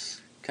tennis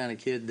kind of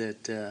kid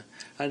that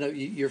I know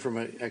you're from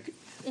like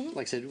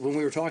I said, when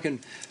we were talking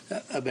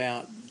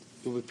about,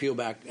 we peel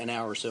back an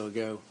hour or so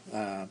ago,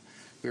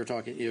 we were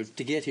talking,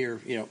 to get here,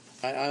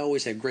 I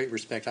always had great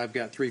respect. I've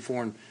got 3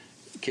 foreign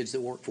kids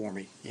that work for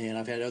me, and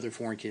I've had other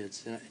foreign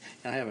kids, and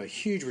I have a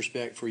huge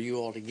respect for you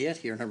all to get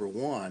here, number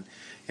one,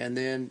 and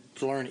then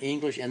to learn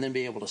English and then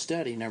be able to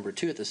study, number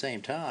two, at the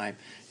same time,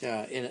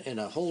 in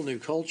a whole new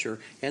culture,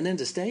 and then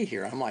to stay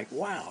here. I'm like,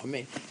 wow. I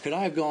mean, could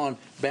I have gone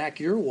back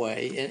your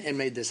way and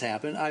made this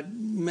happen?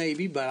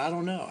 Maybe, but I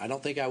don't know. I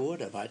don't think I would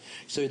have.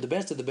 So the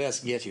best of the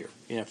best get here,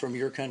 from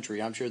your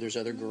country. I'm sure there's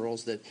other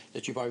girls that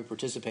you probably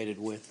participated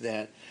with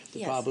that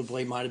Yes.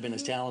 probably might have been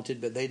as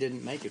talented, but they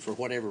didn't make it for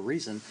whatever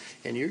reason,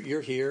 and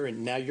you're here,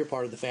 and now you're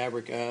part of the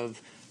fabric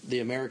of the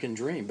American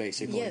dream,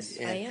 basically. Yes,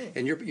 I am.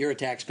 And you're a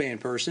tax-paying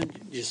person,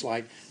 just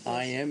like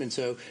I am. And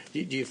so, do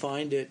you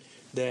find it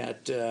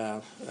that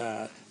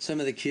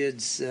some of the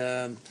kids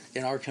in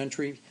our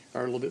country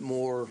are a little bit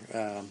more,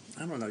 I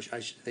don't know,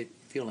 they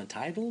feel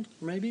entitled,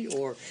 maybe,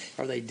 or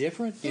are they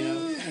different?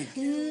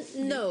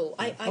 No,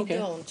 I Okay.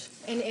 don't.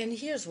 And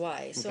here's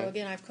why. So Okay.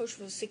 again, I've coached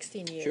for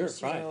 16 years.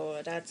 Sure,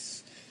 right.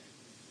 That's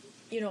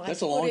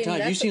That's a long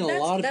time. You've seen a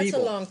lot of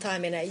people. That's a long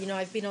time, and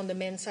I've been on the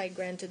men's side,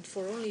 granted,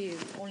 for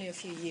only a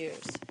few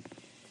years.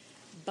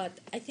 But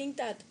I think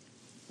that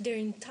they're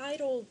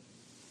entitled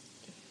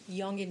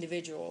young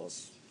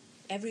individuals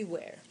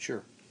everywhere.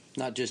 Sure.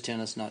 Not just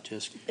tennis, not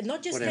just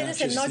Not just whatever. tennis,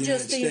 Not and just not the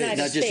just the United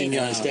United States. Not just the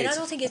United And States. I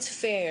don't think it's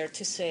fair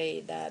to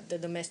say that the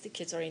domestic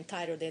kids are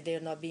entitled, that they're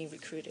not being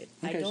recruited.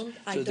 Okay.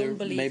 I So there don't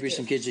believe maybe that.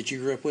 some kids that you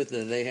grew up with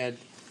that they had.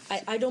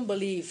 I don't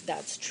believe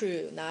that's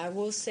true. Now, I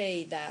will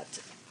say that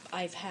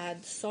I've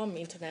had some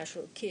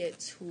international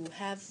kids who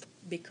have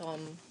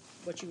become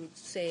what you would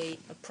say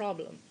a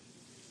problem.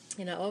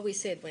 And I always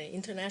said when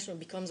international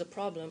becomes a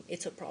problem,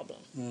 it's a problem.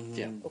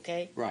 Yeah.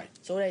 Okay? Right.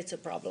 So it's a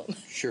problem.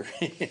 Sure.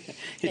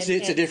 It's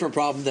And- a different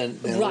problem than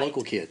a Right.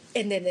 local kid.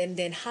 And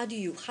then how do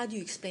you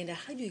explain that?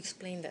 How do you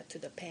explain that to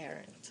the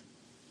parent?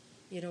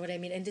 You know what I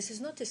mean? And this is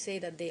not to say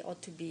that they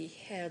ought to be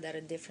held at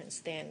a different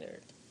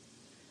standard.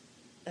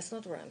 That's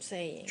not what I'm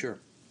saying. Sure.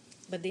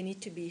 But they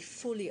need to be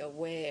fully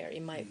aware,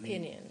 in my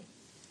opinion,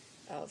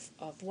 of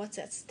what's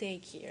at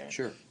stake here.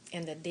 Sure.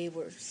 And that they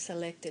were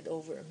selected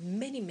over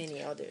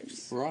many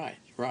others. Right.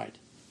 Right.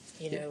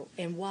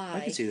 And why. I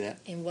can see that.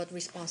 And what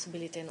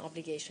responsibility and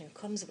obligation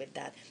comes with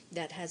that.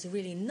 That has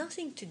really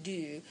nothing to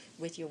do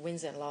with your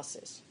wins and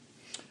losses.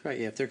 Right.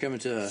 Yeah. If they're coming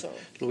to So-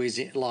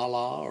 Louisiana,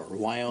 or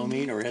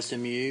Wyoming, or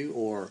SMU,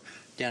 or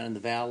down in the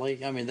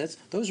valley, I mean, that's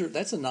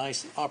a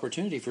nice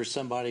opportunity for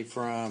somebody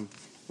from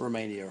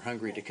Romania or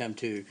Hungary to come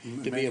to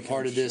be a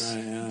part of this.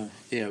 Right,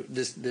 yeah.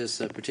 This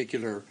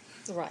particular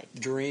Right.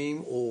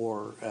 dream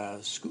or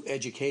school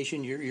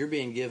education. You're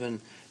being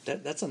given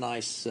that's a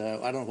nice.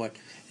 I don't know what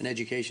an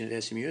education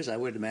at SMU is. I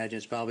would imagine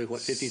it's probably what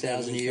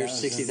 50,000 a year,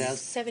 60,000.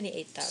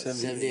 78,000.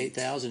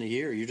 78,000 a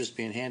year. You're just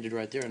being handed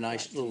right there a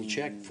nice little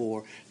check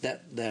for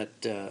that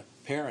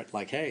parent.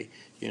 Like, hey,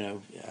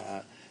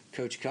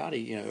 Coach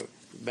Cotty,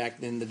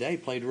 back in the day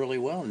played really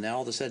well, and now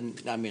all of a sudden,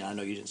 I mean, I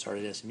know you didn't start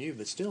at SMU,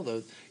 but still,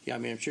 though, I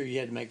mean, I'm sure you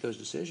had to make those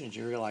decisions.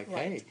 You're like,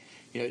 Right.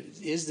 hey,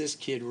 is this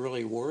kid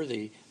really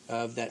worthy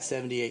of that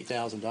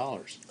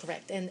 $78,000?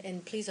 Correct.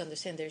 And please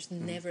understand, there's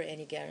never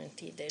any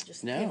guarantee. There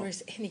just No. never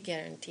is any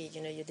guarantee.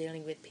 You're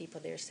dealing with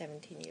people, they're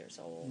 17 years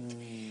old.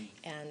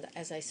 And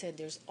as I said,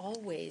 there's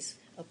always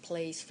a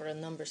place for a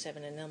number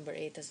 7 and number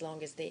 8 as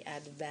long as they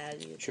add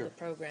value to Sure. the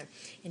program.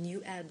 And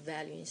you add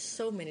value in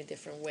so many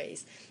different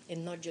ways,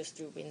 and not just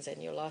through wins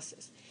and your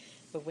losses.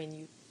 But when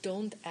you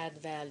don't add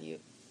value,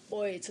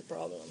 boy, it's a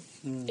problem.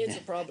 It's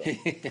a problem.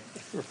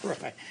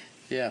 Right.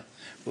 Yeah.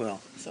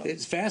 Well, So-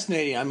 it's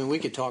fascinating. I mean, we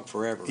could talk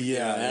forever.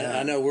 Yeah, And yeah.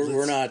 I know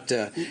we're not.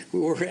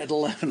 We're at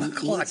 11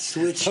 o'clock.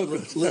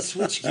 Let's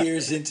switch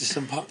gears into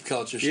some pop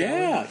culture, shall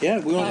Yeah, yeah.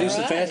 We want to do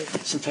All right.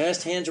 some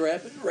fast hands,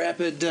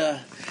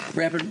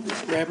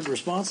 rapid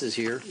responses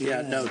here.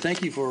 Yeah. No,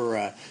 thank you for.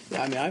 I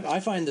mean, I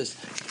find this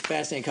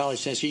fascinating, college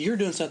sense. You're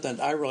doing something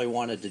I really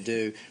wanted to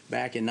do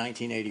back in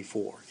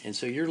 1984, and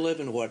so you're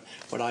living what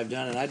I've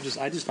done, and I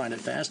just find it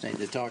fascinating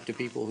to talk to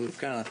people who've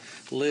kind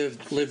of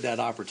lived that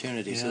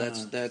opportunity. So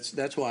Yeah.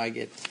 that's why I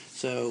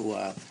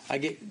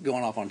get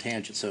going off on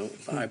tangents. So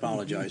I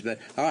apologize, but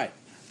all right.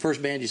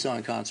 First band you saw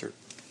in concert.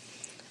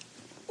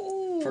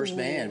 First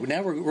band.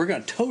 Now we're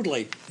going to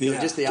totally do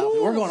Yeah. just the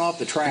opposite. We're going off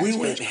the tracks. We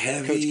went Coach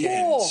heavy,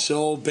 Ken.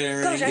 soul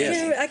bearing, Gosh,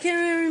 I can't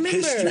even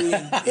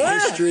remember.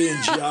 history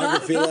and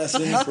geography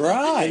lessons.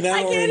 Right. And now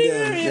I we're can't into.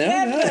 even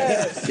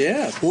remember.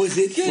 Yeah. Was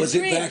it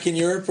grief. back in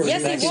Europe or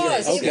Yes, was it back in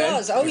was. Europe? It Okay.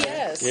 was. Oh,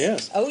 yes.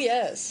 Yes. Oh,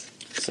 yes.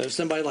 So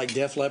somebody like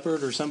Def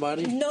Leppard or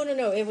somebody? No.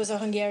 It was a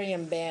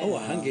Hungarian band. Oh, a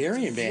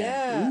Hungarian band.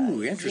 Yeah.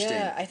 Ooh, interesting.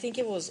 Yeah, I think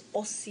it was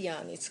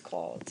Ocean, it's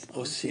called.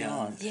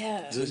 Ocean.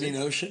 Yeah. Does it mean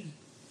ocean?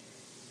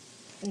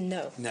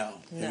 No. No.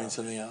 It No. means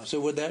something else. So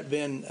would that have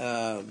been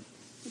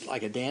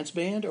like a dance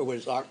band or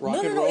was it rock No,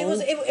 and no, roll?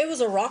 it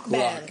was a rock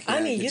band. Rock, I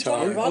yeah, mean, you're guitar.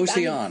 talking rock.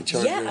 Ocean.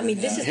 Guitar Yeah, I mean,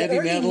 this driven, is yeah. the Heavy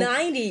early metal?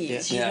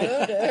 90s. Yeah. You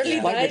know, the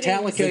early Like 90s.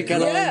 Metallica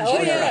kind of. Yeah,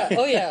 oh yeah,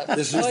 oh yeah.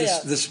 This was oh, yeah.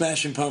 the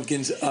Smashing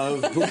Pumpkins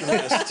of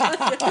Budapest.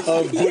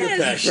 of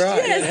Budapest.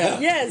 Right.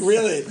 Yes, yes.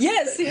 Really?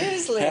 Yes,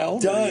 seriously. How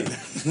old were Done.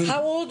 you?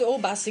 How old? Oh,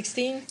 about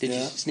 16? Did you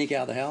Yeah. sneak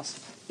out of the house?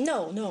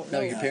 No. No,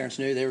 your parents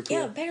knew they were cool.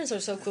 Yeah, parents are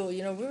so cool.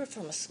 You know, we were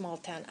from a small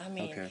town. I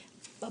mean, Okay.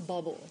 a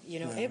bubble. You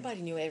know,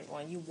 everybody knew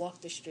everyone. You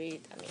walk the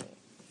street. I mean,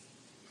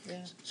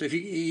 yeah. So if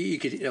you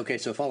could, okay,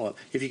 so follow up.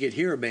 If you could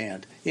hear a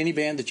band, any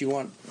band that you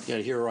want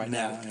to hear right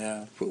now,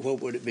 Yeah.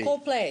 what would it be?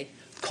 Coldplay.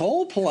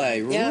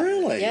 Coldplay, Yeah.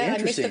 really? Yeah, I missed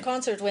Interesting. the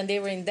concert when they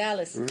were in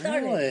Dallas.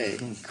 Darn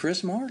it. Really?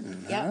 Chris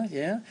Martin, Yeah. huh?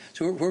 Yeah.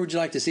 So where would you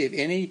like to see it?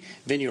 Any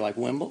venue like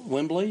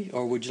Wembley,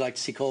 or would you like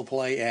to see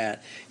Coldplay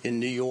in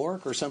New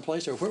York or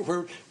someplace? Or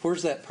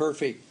where's that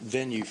perfect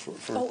venue for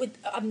Oh,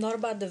 I'm not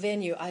about the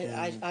venue.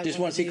 I Just want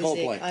wanna see the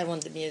music. Coldplay. I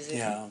want the music.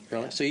 Yeah.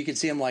 really? So you could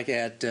see them like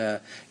at,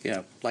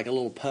 like a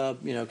little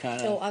pub,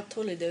 kind Oh, of. I'll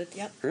totally do it.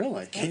 Yep.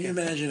 Really? Can you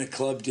imagine a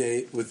club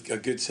date with a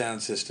good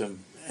sound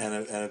system and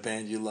a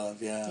band you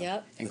love? Yeah.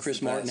 Yep. And That's Chris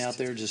the Martin best. out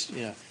there just,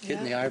 hitting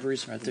Yeah. the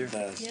ivories right there. The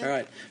best. Yeah. All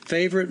right.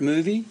 Favorite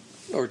movie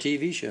or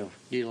TV show?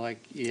 Do you like?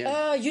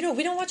 Yeah. You know,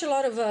 we don't watch a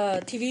lot of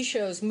TV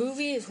shows.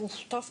 Movies,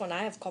 tough one. I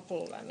have a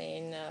couple. I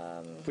mean,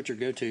 What's your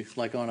go-to?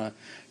 Like on a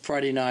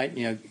Friday night,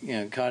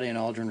 Cotty and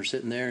Aldrin are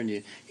sitting there, and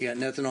you got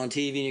nothing on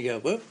TV, and you go,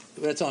 "Whoop,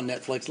 that's on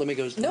Netflix. Let me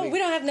go." no, we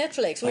don't have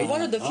Netflix. We're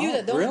one of the few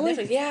that don't really?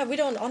 have Netflix. Yeah, we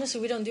don't. Honestly,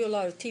 we don't do a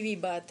lot of TV,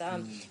 but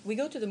we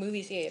go to the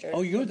movie theater.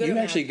 Oh, you We're good you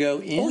around. actually go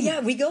in? Oh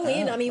yeah, we go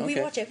in. I mean, we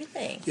okay. watch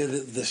everything. Yeah,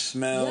 the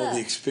smell, Yeah. the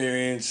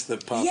experience, the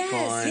popcorn.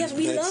 Yes,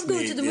 we That's love going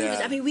neat, to the movies.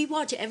 yeah. I mean, we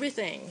watch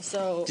everything.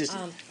 So Just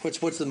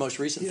what's the most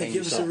recent Yeah, thing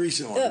give you us saw? a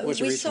recent one. What's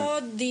the we recent saw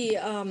the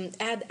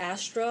Ad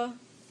Astra.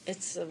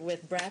 It's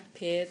with Brad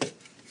Pitt.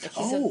 Like,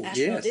 he's Oh, an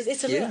astronaut. yes,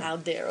 It's a little yeah.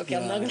 out there. Okay,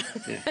 I'm not gonna.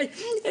 Yeah.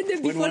 And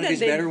then One before of that, these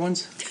better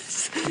ones?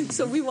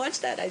 so we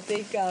watched that. I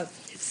think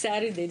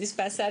this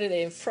past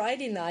Saturday, and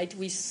Friday night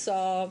we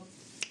saw.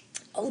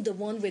 Oh, the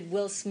one with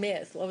Will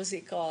Smith. What was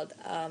it called?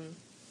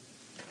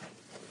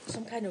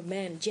 Some kind of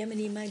man,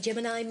 Gemini man.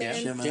 Gemini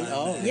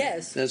Oh, Man.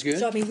 Yes, That's good.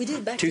 So I mean, we did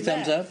it back Two to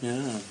thumbs back. up.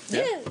 Yeah.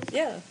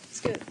 Yeah, it's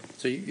good.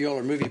 So you all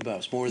are movie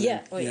buffs more than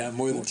Yeah, oh, Yeah,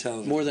 more than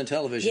television. more than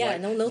television. Yeah,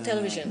 like, no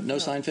television. no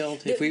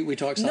Seinfeld. If we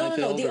talk Seinfeld,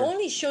 No. The or-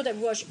 only show that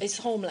we watch is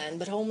Homeland,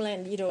 but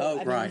Homeland, Oh, I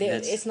mean, right,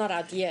 that's- it's not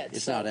out yet.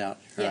 it's so, not out.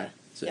 Yeah, Right.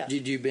 So yeah. do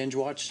you binge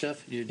watch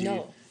stuff? Do you,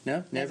 No.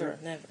 No, never.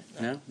 never.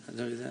 No,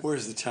 don't do that.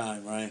 Where's the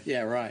time, right?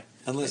 Yeah, right.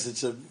 Unless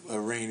it's a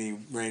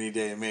rainy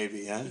day,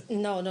 maybe, huh?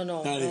 No. Not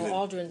even.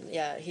 Aldrin,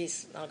 yeah,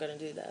 he's not going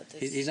to do that.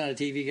 He's not a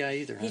TV guy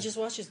either. He huh? just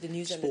watches the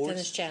news and the Sports?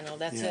 tennis channel.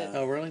 That's Yeah. it.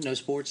 Oh, really? No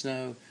sports,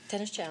 no.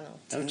 Tennis channel. Oh,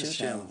 Tennis Tennis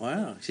channel.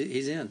 Channel. Wow,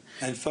 he's in.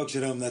 And folks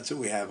at home, that's what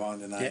we have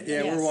on Yeah, tonight.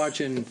 yeah, Yes. we're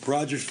watching.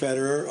 Roger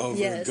Federer over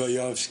Yes.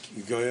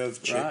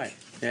 Goyovchik. Right.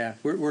 Yeah,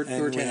 we're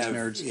And we tennis have-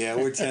 nerds. Yeah,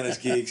 we're tennis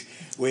geeks.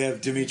 We have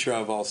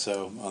Dimitrov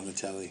also on the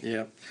telly.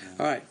 Yep.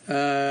 All right.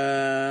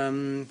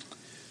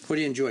 What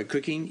do you enjoy?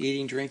 Cooking,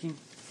 eating, drinking?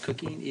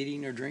 Cooking,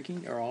 eating, or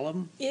drinking, or all of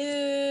them? Do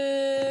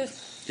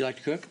you like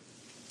to cook?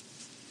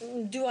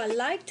 Do I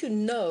like to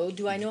know?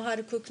 Do I know how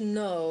to cook?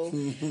 No.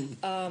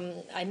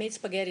 I made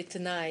spaghetti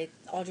tonight.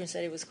 Aldrin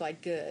said it was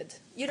quite good.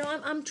 You know,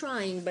 I'm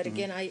trying, but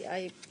again,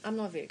 I'm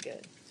not very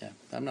good. Yeah,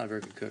 I'm not a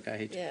very good cook. I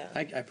hate. Yeah.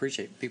 I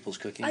appreciate people's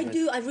cooking. I but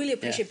do. I really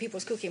appreciate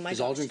people's cooking. Does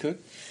Aldrin cook?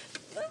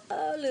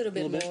 A little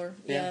bit more.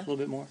 Yeah, a Yeah. little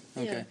bit more.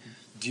 Okay. Yeah.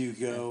 Do you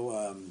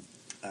go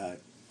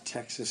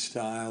Texas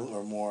style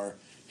or more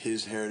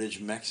his heritage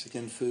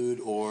Mexican food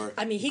or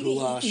I mean,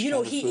 goulash you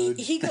know, kind of food?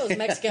 he goes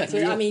Mexican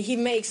food. I mean, he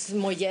makes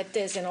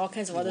molletes and all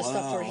kinds of other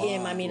stuff for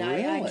him. I mean, I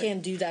Really?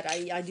 can't do that.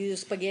 I do the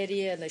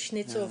spaghetti and the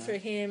schnitzel for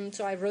him.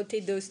 So I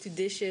rotate those 2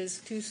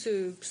 dishes, 2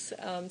 soups.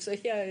 So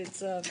yeah,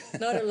 it's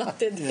not a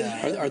lot.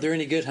 Are there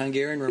any good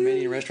Hungarian,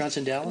 Romanian restaurants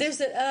in Dallas?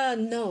 There's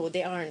no,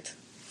 they aren't.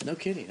 No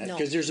kidding. No.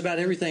 Because there's about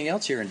everything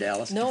else here in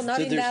Dallas. No, not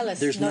So in there's- Dallas.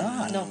 There's no,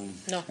 not.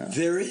 No.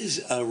 There is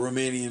a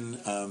Romanian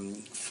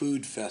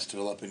food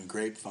festival up in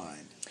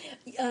Grapevine.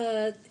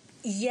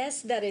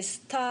 Yes, that is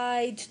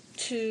tied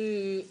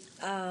to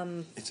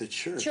It's a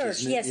church. church.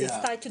 Isn't it? Yes, it's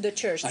Yeah. tied to the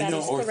church. I That know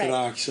is correct.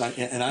 Orthodox,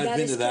 and I've That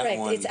been is to that correct.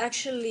 one. It's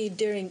actually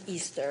during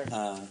Easter,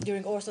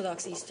 during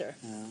Orthodox Easter.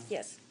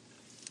 Yes.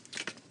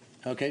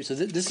 Okay, so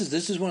this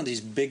is one of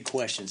these big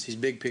questions, these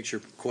big picture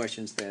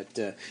questions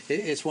that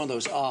it's one of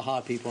those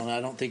aha people, and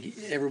I don't think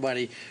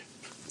everybody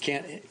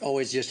can't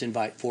always just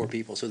invite 4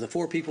 people. So the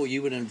 4 people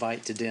you would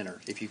invite to dinner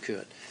if you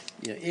could.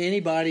 You know,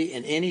 anybody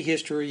in any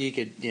history you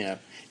could,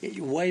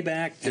 way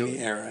back to Any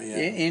era, yeah.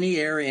 any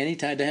era, any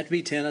time. Doesn't have to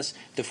be tennis.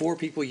 The 4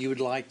 people you would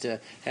like to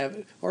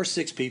have, or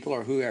 6 people,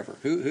 or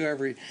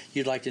whoever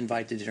you'd like to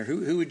invite to dinner.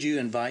 Who would you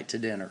invite to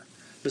dinner?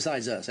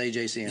 Besides us,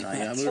 AJC and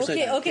I.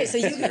 Okay. So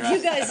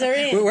you guys are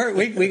in.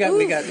 We got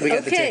the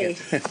Okay.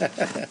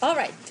 ticket. All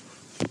right.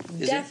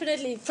 Is it-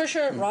 Definitely, for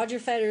sure. Roger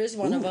Federer is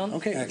one of them.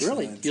 Okay, Excellent,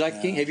 really? You like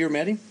the King? Have you ever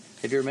met him?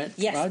 Have you ever met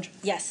Yes. Raj?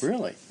 Yes.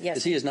 Really? Yes.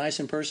 Is he as nice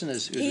in person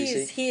as we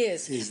see? He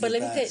is. He's But the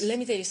let best.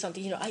 me tell you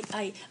something. You know,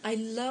 I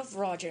love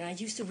Roger, and I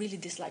used to really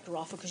dislike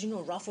Rafa because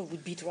Rafa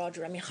would beat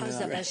Roger. I mean, how is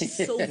that? That's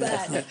so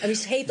bad. I mean,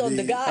 hate on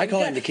the guy. I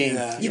call You him the gotta- king.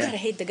 Yeah. You gotta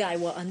hate the guy.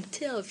 Well,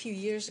 until a few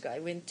years ago, I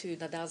went to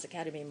Nadal's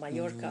Academy in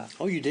Mallorca.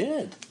 Oh, you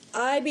did?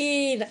 I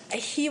mean,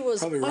 he was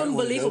Probably right when it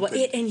unbelievable,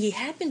 opened. and he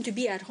happened to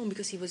be at home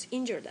because he was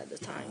injured at the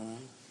time,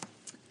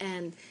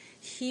 and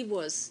he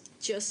was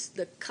just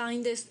the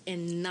kindest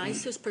and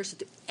nicest person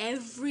to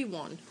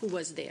everyone who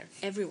was there.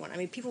 Everyone. I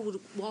mean, people would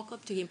walk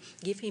up to him,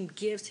 give him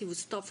gifts. He would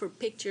stop for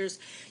pictures.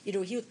 He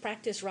would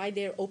practice right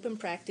there, open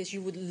practice.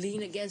 You would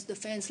lean against the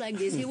fence like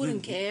this. He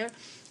wouldn't care.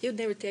 He would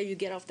never tell you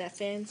get off that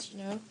fence.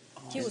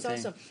 He was okay.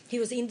 awesome. He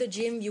was in the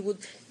gym. You would,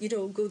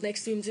 go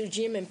next to him to the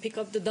gym and pick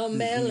up the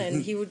dumbbell,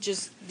 and he would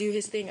just do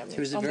his thing. I mean, It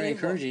was very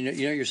unbelievable. encouraging.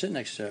 You're sitting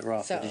next to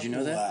Rafa. So- Did you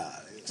know that? Wow.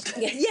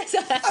 Yes.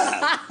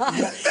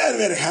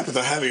 Very happy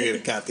to have you here,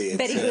 Kathy.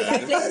 Very good. I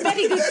played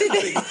very good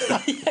today.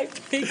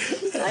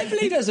 I He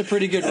played does a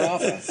pretty good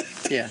Rafa.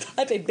 Yeah.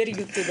 very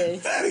good today.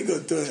 Very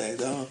good today,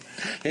 though.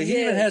 And he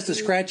even Yeah. has the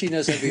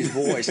scratchiness of his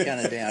voice kind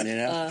of down,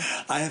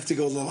 I have to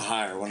go a little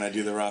higher when I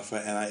do the Rafa,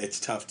 and it's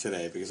tough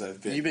today because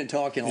I've been. You've been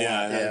talking a lot.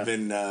 Yeah, I've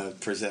been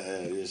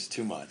it's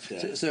too much.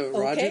 Yeah. So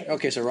Roger.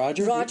 Okay, so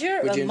Roger.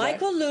 Roger, would you invite-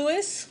 Michael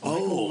Lewis.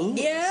 Oh,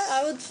 Lewis. Yeah,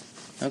 I would.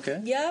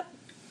 Okay. Yeah,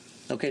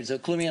 Okay, so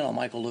clue me in on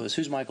Michael Lewis.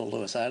 Who's Michael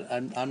Lewis?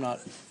 I'm not.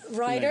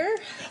 writer.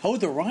 Oh,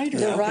 the writer.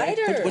 The Okay.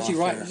 writer. What's he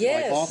write?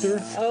 Yes. Like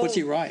author? Oh. What's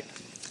he write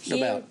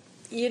about?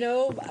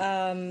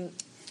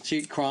 Is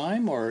he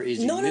crime or is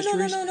he No,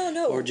 mysteries?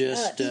 no. Or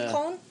just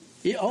econ.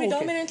 yeah, oh, okay.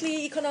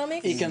 Predominantly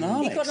economics.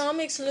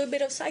 Economics. A little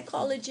bit of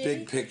psychology.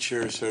 big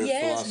picture sort of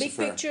yes, philosopher. big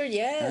picture.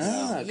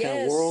 Yes. Kind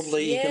yes, of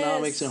worldly yes,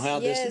 economics and how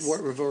yes, this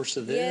what reverse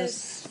of this.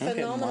 Yes, Okay,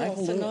 phenomenal,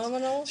 Michael Lewis.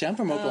 phenomenal. See, I'm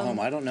from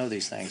Oklahoma. I don't know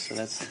these things, so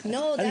that's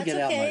No, I didn't that's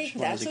get out okay. much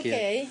when I was That's a kid.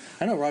 okay.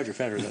 I know Roger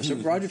Federer though. So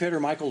Roger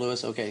Federer, Michael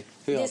Lewis. Okay,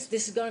 who else?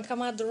 This is going to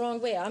come out the wrong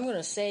way. I'm going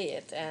to say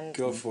it, and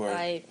Go for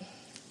it.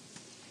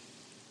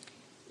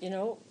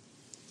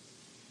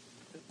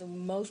 The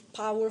most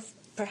powerful,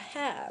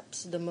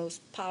 perhaps the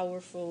most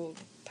powerful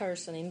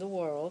person in the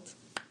world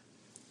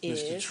is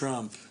Mr.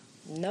 Trump.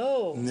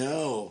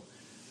 No,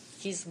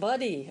 his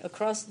buddy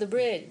across the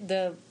bridge.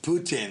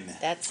 Putin.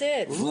 That's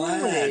it.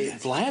 Vlad.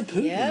 Vlad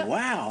Putin. Yeah.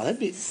 Wow, that'd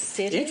be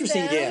Sitting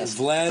interesting down. guess.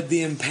 Vlad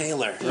the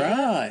Impaler.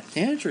 Right,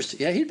 interesting.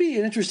 Yeah, he'd be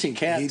an interesting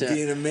cat. He'd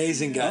be an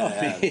amazing guy to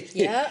have.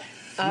 Yeah.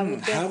 I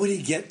would How would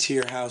he get to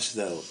your house,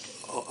 though?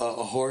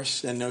 A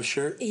horse and no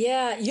shirt?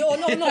 Yeah. No.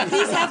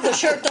 Please have the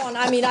shirt on.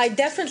 I mean, I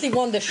definitely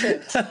want the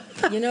shirt.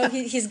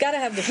 He's got to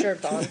have the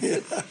shirt on.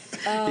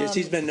 Yes,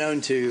 he's been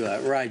known to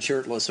ride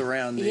shirtless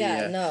around the.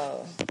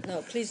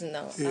 No, please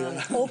no.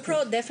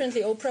 Oprah,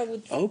 definitely. Oprah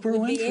would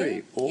be Winfrey.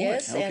 in. Boy,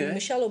 Yes, okay. and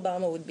Michelle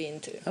Obama would be in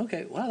too.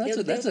 Okay, wow,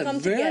 They'll that's a come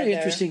very together.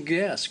 interesting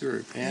guest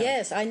group. Yeah.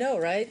 Yes, I know,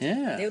 right?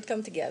 Yeah. They would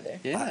come together.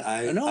 Yeah.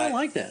 I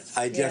like that.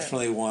 I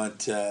definitely want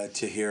to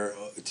hear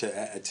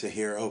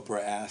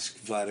Oprah ask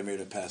Vladimir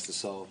to pass the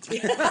salt.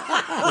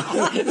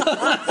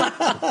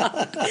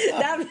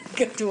 That would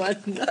be a good one.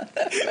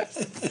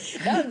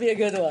 That would be a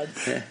good one.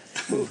 Yeah.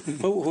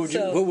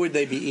 What would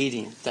they be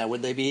eating?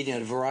 Would they be eating a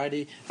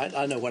variety?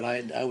 I know what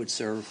I would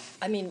serve.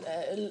 I mean,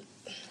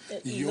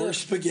 Your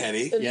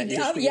spaghetti. Yeah,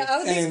 your I would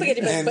And, think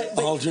spaghetti, and but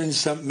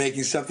Aldrin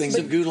making something.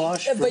 Some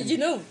goulash. but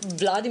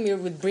Vladimir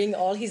would bring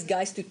all his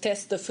guys to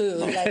test the food.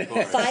 Like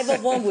 5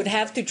 of them would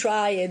have to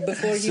try it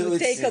before he would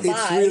take a bite.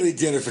 It's really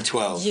dinner for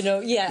 12.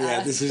 Yeah.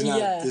 Yeah, this is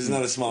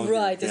not a small group.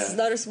 Right, this Yeah. is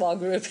not a small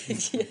group.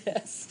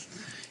 Yes.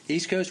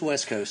 East Coast,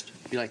 West Coast.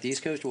 You like the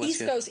East Coast or West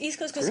Coast? East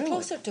Coast because Really?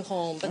 it's closer to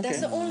home, but that's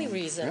Okay. the only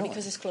reason, Really?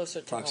 because it's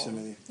closer to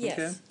Proximity. home. Yes,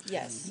 Okay.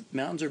 yes,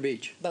 Mountains or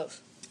beach?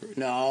 both.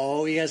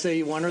 No, you gotta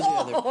say one or the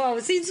other. Oh,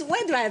 since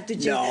when do I have to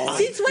choose? No.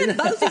 Since when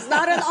both is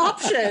not an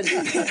option?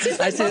 Since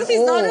I when said both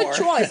is not or. a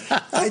choice?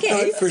 I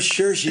Okay, thought for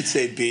sure she'd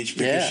say beach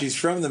because Yeah. she's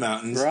from the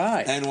mountains,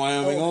 Right. And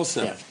Wyoming Oh,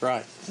 also. Yeah,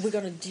 right. we're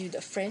gonna do the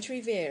French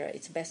Riviera.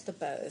 It's best of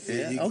both.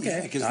 Yeah,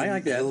 okay. because I the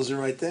like that. hills are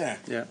right there.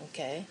 Yeah.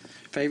 Okay.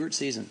 Favorite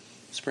season?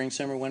 Spring,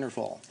 summer, winter,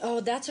 fall. Oh,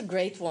 that's a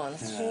great one.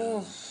 Yeah.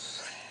 Oh.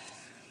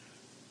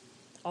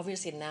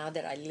 Obviously, now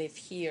that I live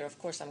here, of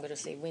course, I'm going to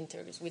say winter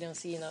because we don't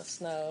see enough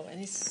snow,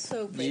 and it's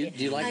so pretty.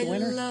 Do you like I the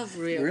winter? love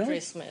real Really?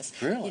 Christmas.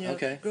 Really? You know,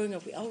 Okay. growing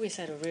up, we always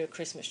had a real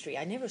Christmas tree.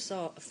 I never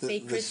saw a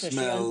fake the Christmas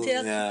smell, tree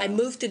until yeah. I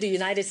moved to the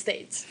United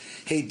States.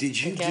 Hey, did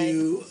you Okay.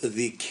 do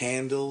the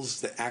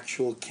candles, the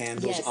actual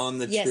candles Yes, on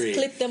the yes, tree?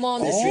 clip them on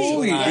the This is tree.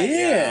 when you I- did?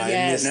 Yeah, I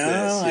Yes. missed No,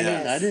 this. I yeah.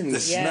 didn't. I didn't. The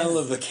Yes. smell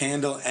of the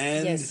candle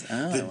and Yes.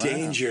 Oh, the wow.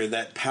 danger,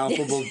 that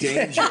palpable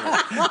danger.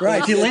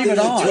 Right, if you leave it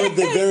on. Toward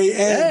the very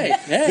end.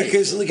 Hey.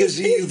 Because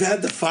you've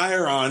had the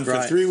fire on for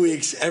Right. 3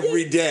 weeks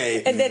every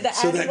day. And then the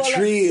so that animal-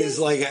 tree is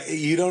like,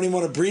 you don't even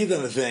want to breathe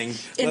on the thing.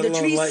 And let the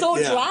alone tree's light- so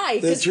yeah. dry.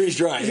 The 'cause tree's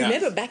dry, yeah.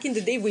 Remember, back in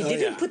the day, we Oh,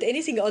 didn't yeah. put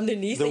anything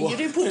underneath, The and wa- you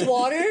didn't put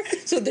water,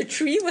 so the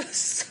tree was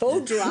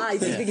so dry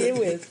to begin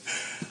with.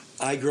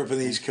 I grew up on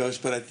the East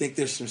Coast, but I think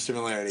there's some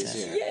similarities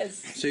here.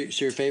 Yes, So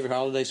your favorite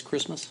holidays,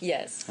 Christmas?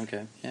 yes.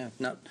 Okay, yeah.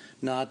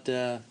 Not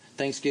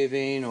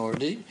Thanksgiving or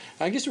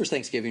I guess there was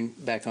Thanksgiving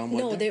back home.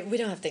 No, wasn't there? we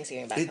don't have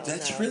Thanksgiving back home.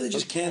 That's no. really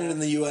just Canada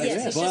and the U.S.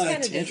 Yes, it's but, just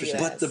Canada and the Interesting.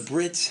 US. but the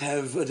Brits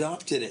have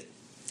adopted it.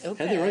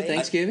 Okay. Have they really?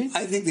 Thanksgiving?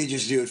 I think they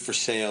just do it for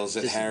sales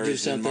at Just do Harris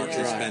and something, Marks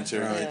and yeah, Spencer.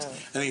 right. It's-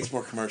 I think it's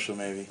more commercial,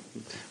 maybe.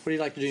 What do you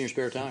like to do in your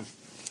spare time?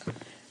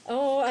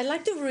 Oh, I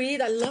like to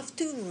read. I love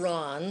to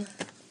run.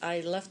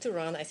 I love to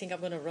run. I think I'm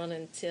going to run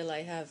until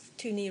I have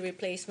 2 knee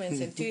replacements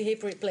and 2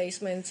 hip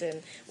replacements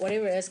and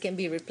whatever else can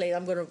be replaced.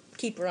 I'm going to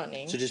keep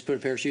running. So just put a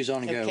pair of shoes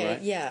on and okay. go,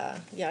 right? Yeah.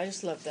 Yeah. I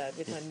just love that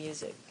with my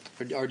music.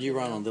 Or do you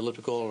run on the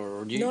elliptical,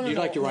 or do you, No, do you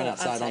like to run no,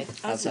 outside?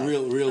 outside.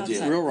 Real deal.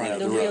 Outside. Real running.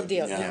 The real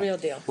deal. yeah. The real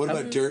deal. What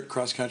about dirt,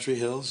 cross-country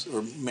hills,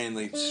 or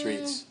mainly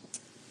streets?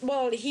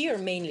 Well, here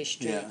mainly Yeah.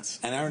 streets.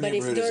 And our But if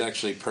neighborhood is dirt-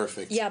 actually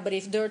perfect. Yeah, but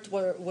if dirt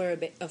were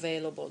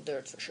available,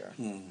 dirt for sure.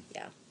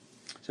 Yeah.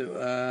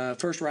 So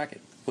first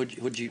racket.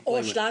 What'd you play Or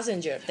with?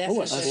 Schlesinger, Oh,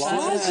 definitely. a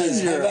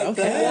Schlesinger. How about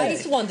Okay. that?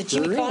 The white one, the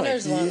Jimmy Really?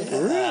 Connors one.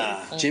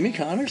 Yeah. Jimmy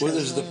Connors. Well,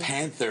 there's the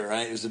Panther,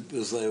 right? It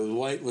was like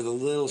white with a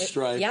little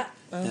stripe. Yeah.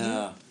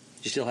 Yeah.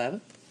 You still have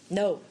it?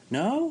 No,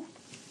 No.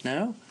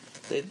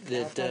 I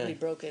probably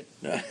broke it.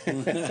 You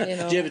know,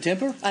 Do you have a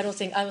temper? I don't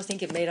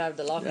think it made out of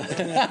the locker room.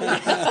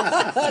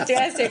 To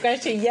answer your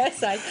question,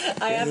 yes,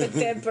 I have a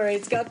temper.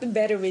 It's gotten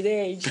better with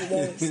age, you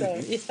know.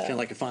 So yeah. Kind of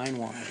like a fine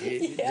wine.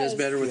 It Yes. does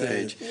better with Yes.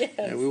 age.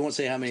 Yes. We won't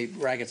say how many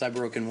rackets I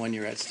broke in 1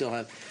 year. I still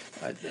have.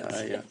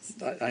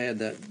 I had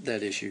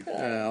that issue.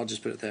 I'll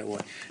just put it that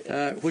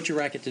way. What's your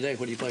racket today?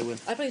 What do you play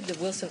with? I played the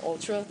Wilson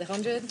Ultra, the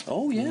 100.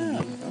 Oh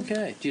yeah.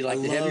 Okay. Do you like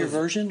I the heavier love-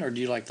 version or do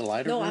you like the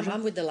lighter No, version?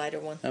 I'm with the lighter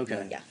one.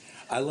 Okay. Yeah.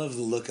 I love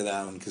the look of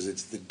that one because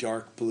it's the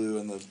dark blue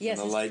and the, Yes, and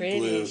the it's light pretty.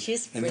 blue.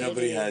 She's and nobody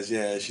pretty. has.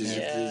 Yeah, she's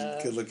Yeah.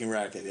 a good-looking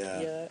racket. Yeah.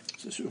 Yeah.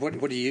 So what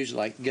do you use?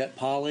 Like gut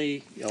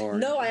poly or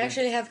No, I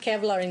actually have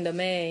Kevlar in the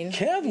main.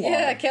 Kevlar?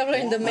 Yeah, Kevlar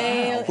in the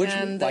main. Wow. Which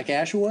and like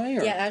Ashaway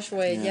or yeah,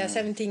 Ashway. Yeah. Yeah,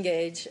 17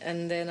 gauge,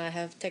 and then I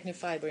have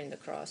Technifiber in the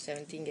cross,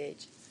 17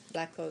 gauge,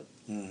 black coat.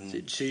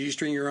 So you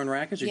string your own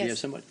rackets or do you Yes. have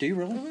somebody? Do you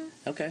really?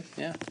 Okay.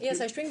 Yeah.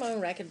 Yes, I string my own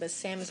racket, but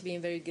Sam has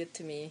been very good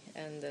to me,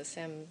 and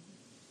Sam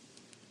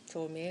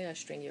told me I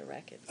string your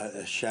racket.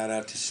 A shout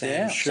out to Sam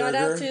Yeah. Shout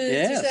out to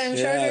Yes. Sam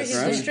Yeah, Sherger. He's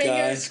right. the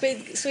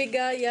stringer, Guy. sweet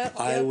guy. Yeah.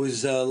 I yeah.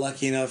 was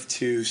lucky enough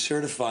to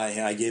certify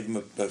him. I gave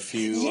him a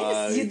few.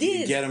 Yes, you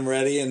did. Get him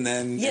ready, and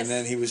then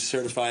Yes. he was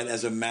certified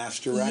as a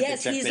master racket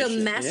Yes, he's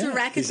technician. a master Yeah.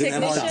 racket He's an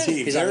technician.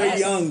 MRT. He's a Very master.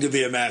 young to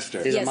be a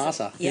master. He's a Yes.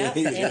 massa. Yeah,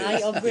 and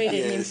I upgraded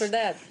him Yes. for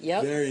that.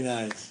 Yep. Very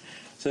nice.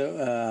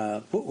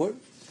 So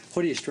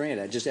what do you string it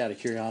at? Just out of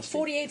curiosity.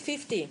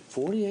 4850.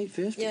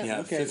 4850. Yeah. Yeah,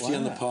 Okay. 50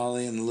 on the wow.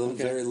 poly and a little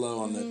Okay. very low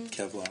on the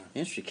Kevlar.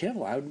 Interesting.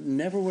 Kevlar. I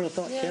never would have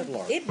thought Yeah.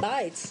 Kevlar. It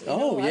bites. You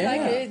Oh, know, I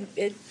like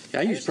yeah. it.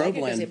 I used just like it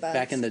 'cause Problend it bites.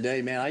 back in the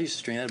day, man. I used to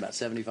string at about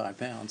 75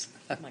 pounds.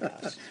 Oh my gosh.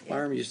 My Yeah.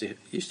 arm used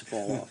to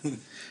fall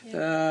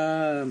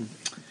off.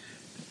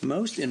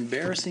 Most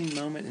embarrassing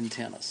moment in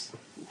tennis.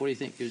 What do you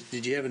think?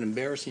 Did you have an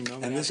embarrassing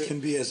moment? And this out can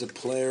be as a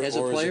player there? as a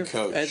or player, as a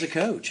coach. As a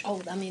coach.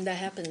 Oh, I mean, that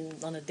happened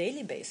on a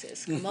daily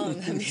basis. Come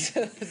on. I mean,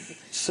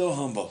 So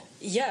humble.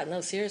 yeah, no,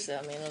 seriously.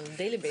 I mean, on a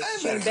daily basis, I'm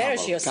you very embarrass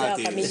humble. yourself.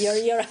 God, I mean,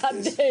 yes. you're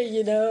out there,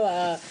 you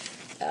know.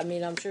 I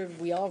mean, I'm sure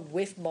we all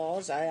whiff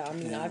balls. I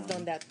mean, Yeah. I've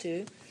done that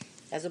too,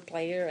 as a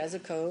player, as a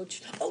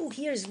coach. Oh,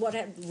 here's what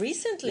happened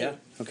recently. Yeah.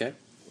 Okay.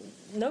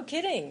 No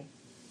kidding.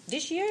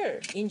 This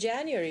year, in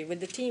January,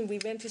 with the team, we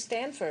went to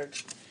Stanford.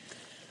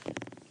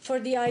 for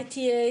the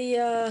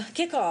ITA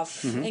kickoff.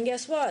 And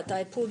guess what?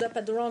 I pulled up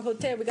at the wrong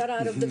hotel. We got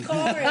out of the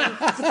car, and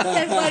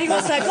everybody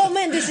was like, "Oh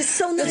man, this is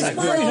so nice!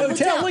 Wow, great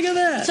hotel. Look at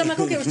that." So I'm like,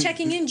 "Okay, we're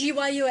checking in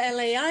GYU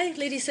LAI."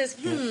 Lady says,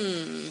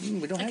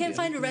 We don't I have can't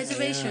you. find a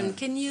reservation.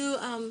 Can you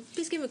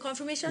please give me a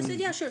confirmation?" I said,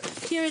 "Yeah, sure.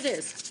 Here it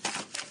is."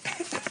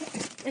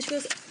 And she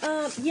goes,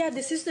 "Yeah,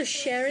 this is the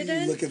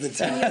Sheridan. Look at the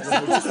time. You're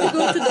supposed to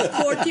go to the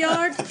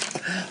courtyard."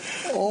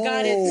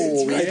 Got it.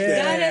 Oh, right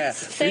there. Got yeah. it.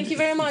 Thank you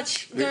very much,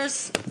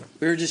 girls.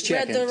 We were just We're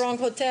at checking. the wrong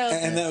hotel.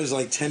 And that was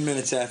like 10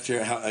 minutes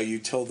after how you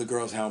told the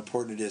girls how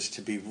important it is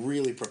to be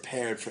really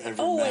prepared for every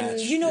Oh, match.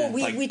 and you know,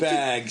 we like we took-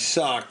 bags,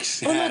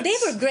 socks, Oh no, hats. they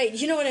were great.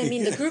 You know what I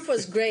mean? The group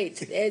was great.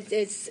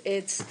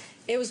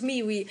 It was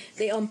me.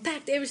 They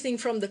unpacked everything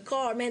from the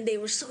car. Man, they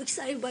were so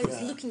excited. Everybody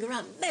was looking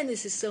around. Man,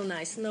 this is so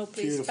nice. No,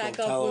 please Beautiful. pack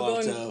up. Palo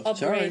We're going Alto.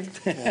 upgrade.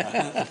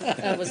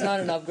 That was not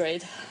an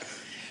upgrade.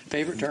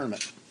 Favorite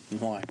tournament and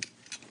why?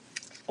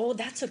 Oh,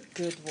 that's a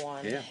good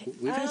one. Yeah,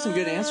 we've had some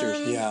good answers.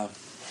 Yeah.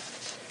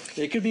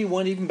 It could be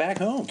one even back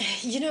home.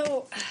 You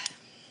know,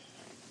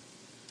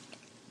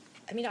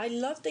 I mean, I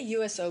love the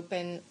U.S.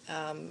 Open.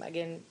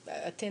 Again,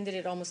 I attended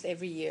it almost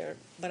every year,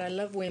 but I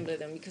love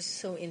Wimbledon because it's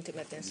so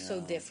intimate and so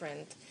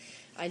different.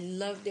 I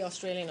love the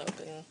Australian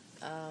Open,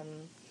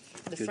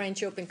 the Good.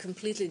 French Open,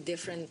 completely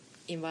different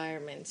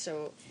environment.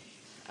 So,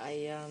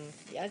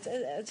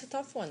 it's a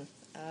tough one.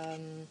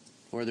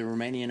 Or the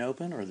Romanian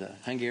Open or the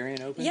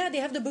Hungarian Open? Yeah, they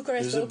have the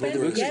Bucharest There's a Open.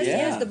 Bucharest, Yes, yeah.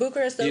 yes, the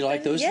Bucharest Do Open. you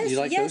like those? Yes, Do you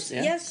like yes,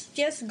 those? Yeah.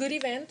 yes, good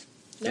event.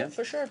 No, Yeah.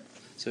 for sure.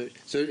 So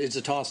it's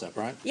a toss-up,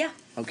 right? Yeah.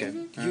 Okay.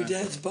 Your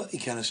dad's buddy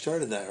kind of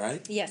started that,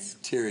 right? Yes.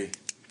 Thierry.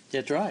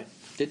 That's right.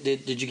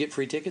 Did you get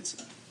free tickets?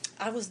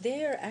 I was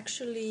there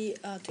actually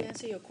to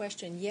answer your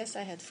question. Yes,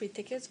 I had free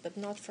tickets, but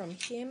not from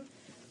him,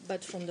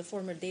 but from the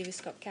former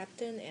Davis Cup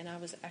captain. And I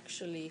was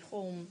actually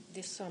home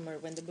this summer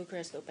when the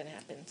Bucharest Open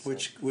happened. So-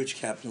 Which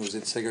captain was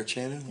it?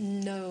 Segarchenu?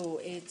 No,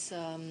 it's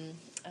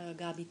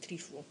Gabi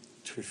Trifu.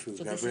 Trifu.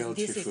 So Gabriel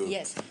this is Trifu.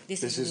 yes,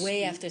 this is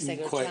way after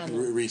Segarchanu. Quite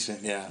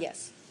recent, yeah.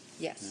 Yes,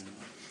 yes,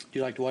 Do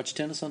you like to watch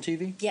tennis on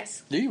TV?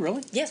 yes, Do you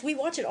really? yes. We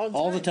watch it all the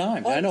time. All the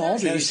time. All I know the time.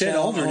 Aldrin. You said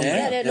Tennis Aldrin. channel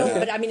Yeah. Yeah, no, Yeah.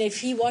 but I mean, if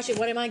he watched it,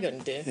 what am I going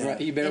to do?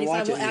 Right. You better And if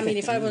watch it. I mean,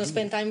 if I want to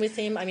spend time with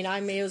him, I mean, I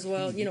may as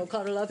well,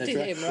 cuddle up That's to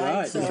right. him,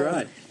 right? That's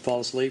right.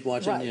 Fall asleep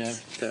watching. Right. Yeah.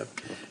 So,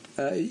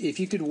 if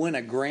you could win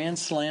a Grand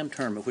Slam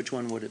tournament, which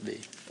one would it be?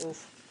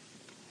 Oof.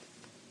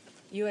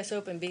 U.S.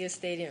 Open, biggest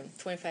stadium,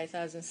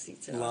 25,000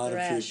 seats in A lot of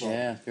Arthur Ashe. people.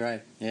 Yeah, you're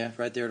right. Yeah,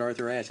 right there at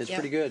Arthur Ashe. That's Yeah.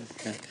 pretty good.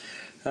 Yeah.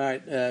 All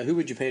right, who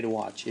would you pay to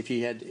watch if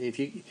you had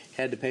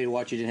to pay to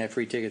watch? You didn't have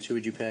free tickets. Who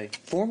would you pay?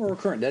 Former or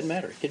current? Doesn't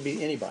matter. It could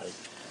be anybody.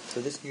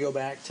 So this could go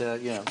back to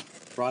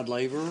Rod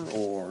Laver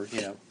or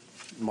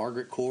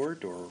Margaret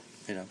Court or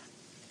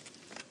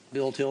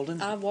Bill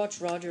Tilden. I'll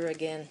watch Roger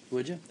again,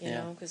 Would you? you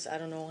know, because I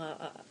don't know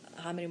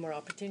how many more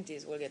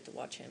opportunities we'll get to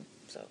watch him.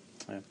 So,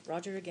 Yeah.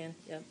 Roger again,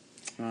 yeah.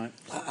 All right.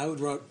 I would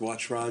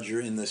watch Roger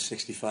in the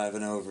 65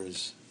 and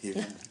overs.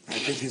 Even. I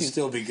think he'd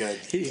still be good.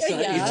 You still,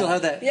 Yeah. you still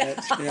have that, Yeah.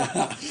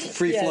 that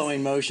free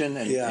flowing motion.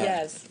 And, Yeah.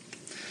 Yes.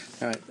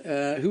 All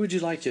right. Who would you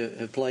like to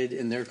have played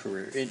in their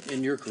career?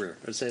 In your career,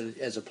 let's say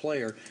as a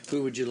player,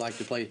 who would you like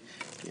to play?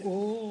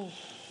 Ooh.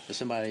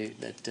 Somebody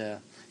that,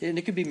 and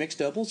it could be mixed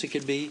doubles. It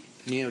could be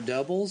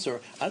doubles, or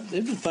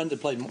it'd be fun to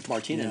play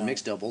Martina in Yeah.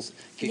 mixed doubles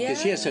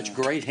because she has such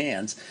great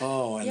hands.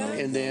 Oh, and, Yeah.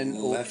 And then- the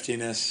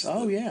leftiness.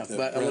 Oh yeah, the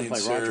but I would brilliant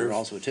play Roger serve.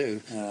 also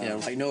too.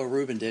 Like Noah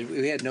Rubin did.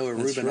 We had Noah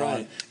That's Rubin on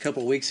right. a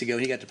couple of weeks ago,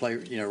 and he got to play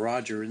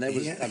Roger, and that He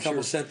was had a I'm couple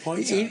sure, set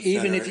points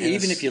Even that if are in a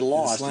even if you in a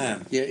lost,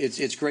 slam. yeah,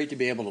 it's great to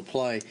be able to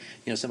play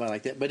somebody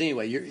like that. But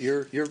anyway,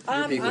 you're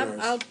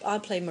I'll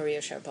play Maria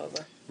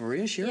Sharapova.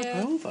 Maria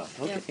Sharapova.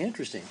 Okay, Yeah.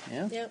 interesting.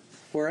 Yeah. Yep.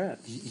 Where at?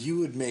 You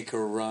would make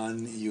her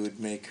run. You would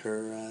make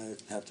her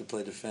have to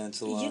play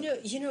defense a lot.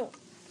 You know,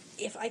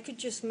 if I could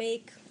just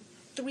make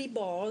 3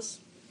 balls,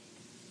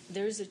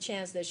 there is a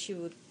chance that she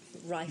would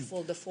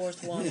rifle the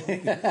 4th one.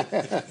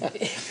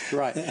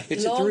 Right.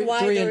 It's Long, a three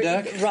wide, and or-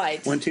 duck.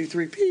 right. 1, 2,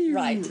 3. Pew.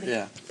 Right.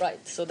 Yeah.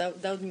 Right. So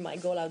that would be my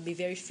goal. I would be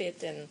very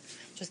fit and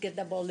just get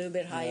that ball a little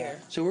bit higher.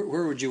 So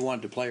where would you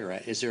want to play her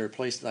at? Is there a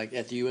place like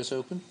at the U.S.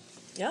 Open?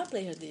 Yeah, I'll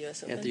play her at the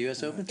U.S. Open. At the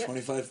U.S. Open?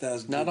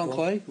 25,000. Not on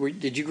people. clay?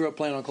 Did you grow up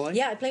playing on clay?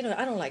 Yeah, I play.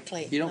 I don't like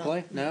clay. You don't no.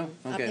 play? No?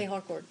 I Okay. play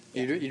hardcourt.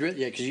 Yeah,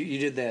 because you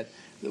did that.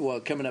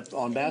 Well, coming up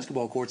on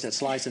basketball courts, that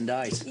slice and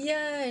dice.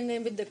 Yeah, and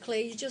then with the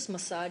clay, you just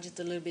massage it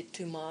a little bit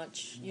too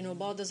much.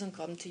 Ball doesn't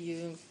come to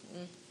you.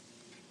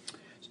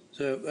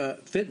 So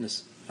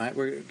fitness. All right,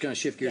 we're going to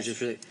shift gears Yes.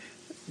 just for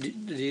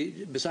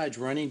besides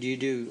running, do you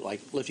do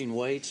like lifting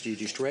weights? Do you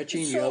do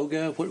stretching, So-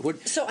 yoga?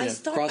 What? So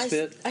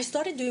CrossFit. I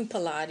started doing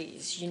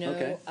Pilates.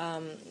 Okay.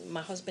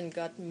 My husband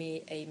got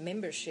me a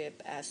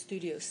membership at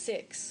Studio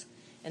 6.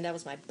 And that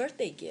was my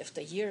birthday gift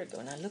a year ago.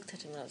 And I looked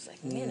at him and I was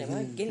like, man, am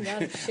I getting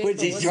out of shape? Wait,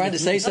 or he's what's- trying to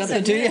say I was something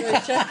like, to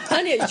 "Man, you?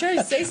 Honey, are you trying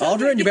to say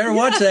something? Aldrin, you better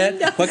watch that.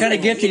 Yeah, What kind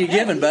of gift are you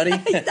giving, buddy?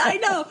 I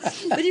know.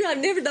 But, I've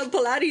never done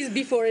Pilates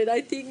before. And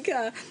I think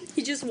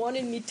he just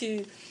wanted me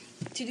to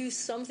to do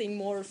something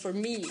more for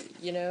me,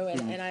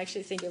 and I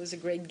actually think it was a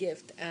great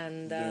gift.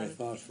 And Very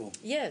thoughtful.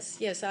 yes,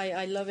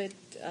 I love it.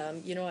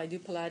 I do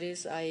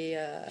Pilates.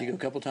 You go a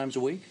couple times a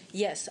week?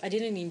 Yes, I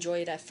didn't enjoy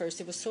it at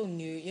first. It was so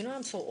new.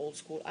 I'm so old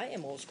school. I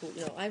am old school.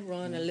 I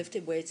run and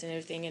lifted weights and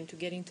everything, and to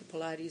get into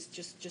Pilates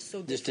just so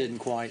different. Just didn't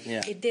quite,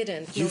 yeah. It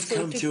didn't. You've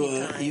so it took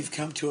me time. you've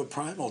come to a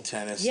primal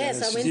tennis. Yes,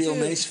 and it's I went Neil to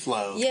Mace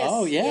Flow. Yes,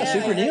 Oh, yeah,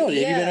 Super Neil. Have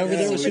you been over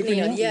there with Super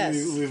Neil? Yes.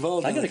 We've all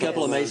I got done a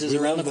couple of those. maces We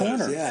around love the those.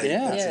 corner. Yeah, Yeah.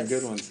 got some Yes.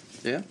 good ones.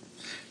 Yeah.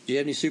 Do you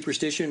have any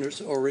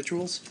superstitions or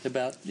rituals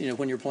about,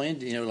 when you're playing,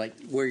 like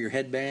wear your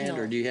headband, No.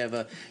 or do you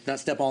have not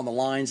step on the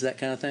lines, that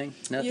kind of thing?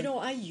 Nothing?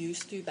 I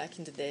used to back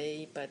in the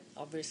day, but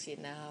obviously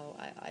now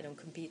I don't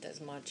compete as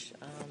much.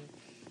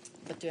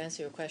 But to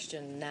answer your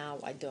question, now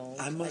I don't.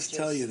 I must just,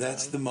 tell you,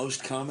 that's the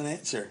most common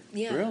answer.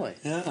 yeah. Really?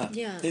 Yeah.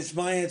 Yeah. It's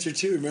my answer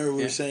too. Remember we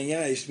Yeah. were saying,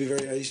 I used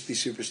to be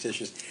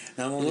superstitious.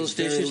 Now I'm only Little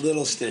very stitious?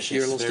 little stitious.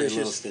 You're a little very stitious?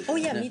 little stitious. Oh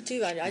yeah, Yeah. me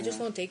too. I just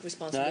won't take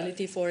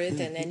responsibility for it,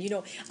 and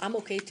I'm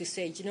okay to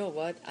say, you know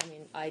what? I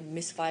mean, I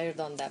misfired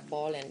on that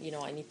ball, and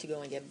I need to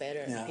go and get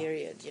better. Yeah.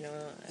 Period.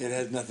 It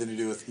had nothing to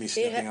do with me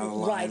stepping on the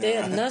line. right. It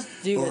had nothing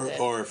to do with it.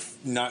 Or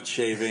not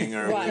shaving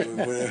or Right.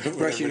 whatever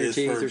Brushing it your is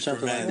teeth for, or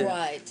something for like men. that.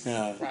 Right.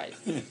 Yeah. Right.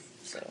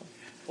 So,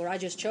 or I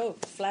just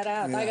choked flat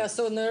out. Yeah. I got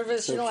so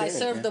nervous. It's I okay,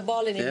 served yeah. the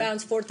ball and it Yeah.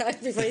 bounced 4 times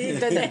before it hit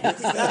the net.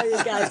 Sorry,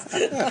 guys.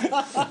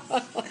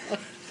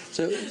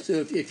 So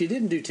if you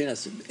didn't do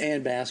tennis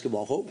and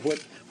basketball,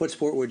 what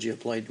sport would you have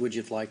played? Would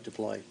you have liked to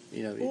play?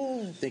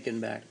 Ooh. Thinking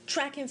back.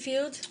 Track and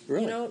field.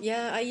 Really?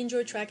 Yeah, I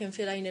enjoy track and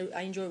field.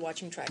 I enjoy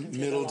watching track and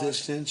field. Middle a lot.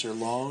 distance or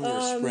long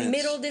or sprints?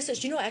 Middle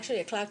distance. Actually,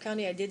 at Cloud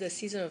County, I did a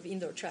season of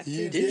indoor track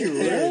too. Did you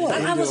really?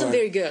 I wasn't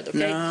very good. Okay,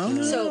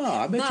 No, so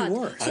I bet you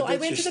were. So I I bet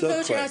went you're to the still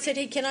coach and I quick. said,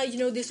 "Hey, can I?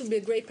 This would be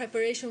a great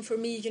preparation for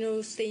me.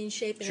 Stay in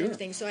shape and Sure.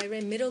 everything." So I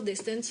ran middle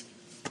distance.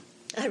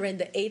 I ran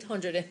the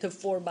 800 and the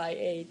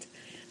 4x8.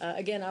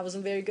 Again, I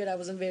wasn't very good. I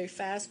wasn't very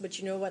fast, but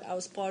you know what? I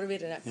was part of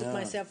it, and I put Yeah.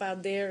 myself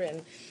out there,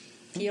 and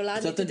he allowed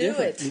me to Something do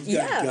different. it.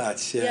 You've got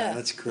guts. Yeah,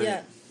 that's great.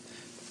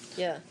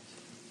 Yeah.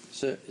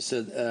 So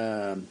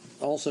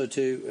also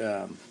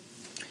too,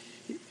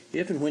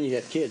 if and when you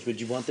have kids,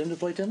 would you want them to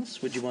play tennis?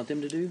 Would you want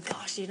them to do?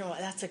 Gosh,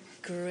 that's a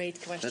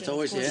great question. That's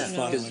always, Of course, yeah.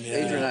 fun Because one, yeah.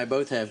 Adrian and I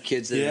both have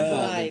kids that Yeah. are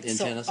involved Right. in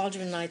So tennis.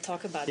 Aldrin and I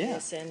talk about Yeah.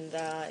 this, and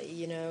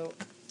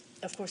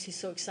of course he's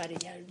so excited.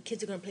 Yeah,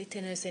 kids are going to play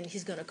tennis, and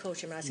he's going to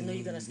coach him. And I said, no,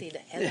 you're going to stay the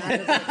hell out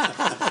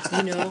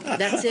of it.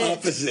 That's it.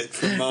 Opposite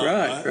from mom.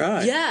 Right,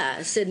 right. Yeah,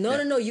 I said, no,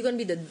 you're going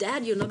to be the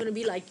dad. You're not going to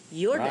be like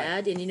your Right.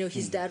 dad. And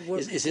his dad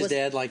Is his was,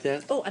 dad like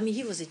that? Oh, I mean,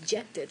 he was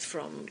ejected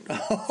from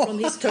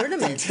his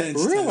tournament. Intense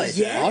Really? tennis.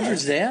 Yes.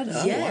 Aldrin's dad?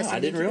 Oh, Yes, wow. I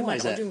and didn't keep in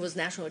realize mind, that. Aldrin was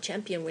national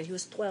champion when he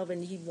was 12,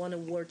 and he won a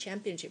world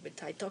championship with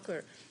Ty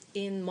Tucker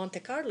in Monte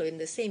Carlo in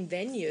the same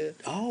venue.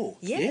 Oh,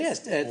 Yes.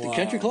 yes. At the Wow.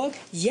 country club?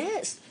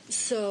 Yes.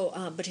 So,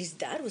 but his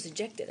dad was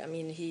ejected. I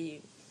mean,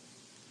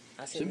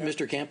 I So said, no.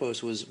 Mr.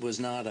 Campos was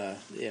not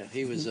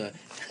he was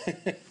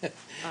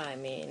I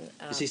mean,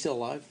 is he still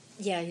alive?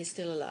 yeah, he's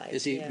still alive.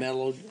 Is he yeah.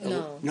 mellowed?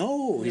 No.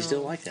 No, he's No.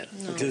 still like that.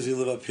 No. Does he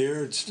live up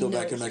here? It's still No,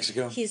 back in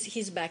Mexico?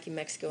 He's back in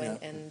Mexico,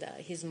 Yeah. and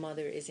his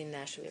mother is in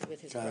Nashville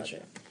with his Gotcha.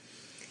 brother.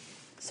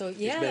 So It's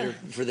yeah, better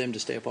for them to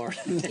stay apart.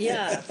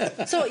 yeah.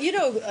 So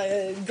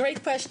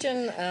great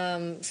question.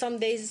 Some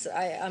days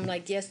I'm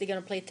like, yes, they're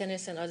gonna play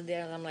tennis, and other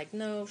days I'm like,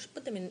 no,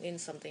 put them in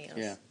something else.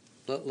 Yeah.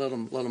 Let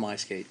them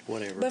ice skate,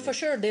 whatever. But for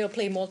sure, they'll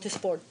play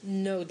multi-sport,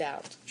 no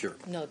doubt. Sure.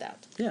 No doubt.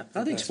 Yeah,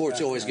 I think Best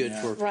sports are always good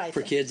background, for, yeah. Right.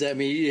 for kids. I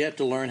mean, you have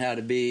to learn how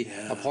to be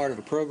Yeah. a part of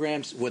a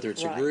program, whether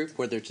it's a Right. group,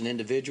 whether it's an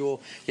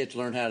individual. You have to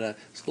learn how to.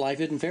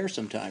 Life isn't fair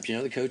sometimes.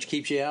 The coach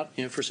keeps you out.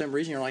 For some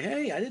reason, you're like,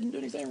 hey, I didn't do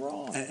anything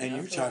wrong. And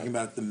you're talking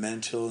about the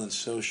mental and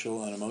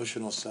social and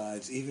emotional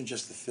sides, even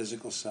just the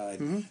physical side.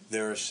 Mm-hmm.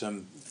 There are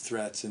some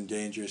threats and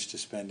dangers to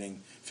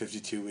spending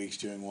 52 weeks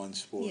doing one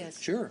sport. Yes.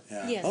 Sure.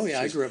 Yeah. Yes. Oh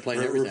yeah, I grew up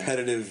playing everything.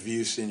 Repetitive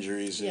use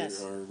injuries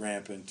Yes. are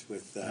rampant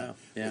with Yeah.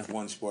 with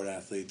one sport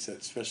athletes,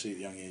 especially at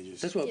young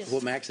ages. That's what Yes.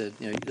 what Max said.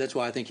 That's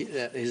why I think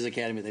at his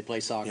academy they play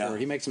soccer. Yeah.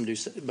 He makes them do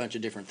a bunch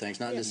of different things,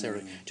 not Yeah.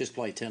 necessarily just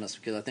play tennis.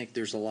 Because I think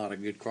there's a lot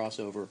of good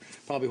crossover.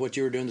 Probably what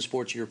you were doing, the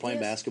sports you were playing,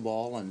 Yes.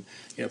 basketball, and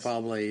Yes.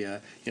 probably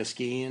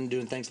skiing,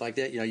 doing things like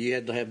that. You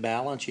had to have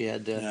balance. You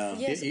had to. Yeah.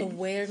 Yes, you-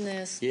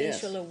 awareness, Yes.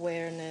 spatial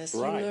awareness.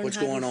 Right. You learn What's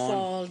how going to on?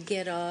 fall,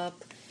 get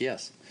up.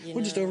 Yes. You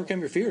Well, just know, overcome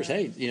your fears.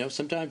 Hey,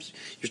 sometimes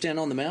you're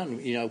standing on the mountain.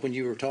 When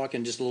you were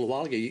talking just a little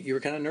while ago, you were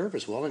kind of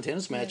nervous. Well, in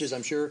tennis matches, Yes.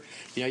 I'm sure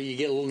you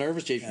get a little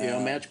nervous. If Yeah.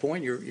 match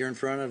point, you're in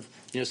front of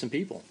some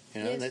people.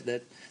 Yes.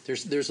 That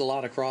there's a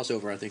lot of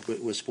crossover. I think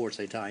with sports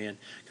they tie in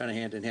kind of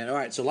hand in hand. All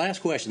right. So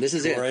last question. This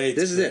is Great, it.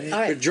 This is it. great. All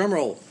right. Drum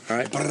roll. All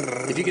right.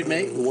 If you could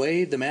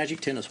wave the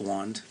magic tennis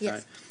wand,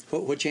 Yes. all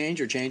right, what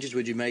change or changes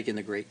would you make in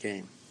the great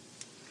game?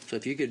 So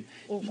if you could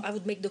Or I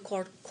would make the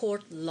court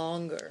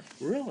longer.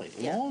 really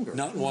Yeah. longer,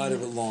 Not wider,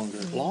 but longer.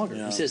 longer.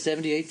 Yeah. You said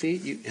 78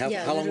 feet. How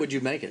Yeah, long little- would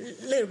you make it?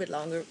 A little bit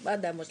longer,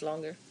 not that much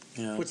longer.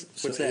 Yeah. What's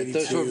So that?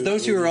 82,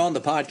 Those who are on the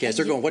podcast,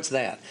 they're going, "What's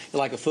that?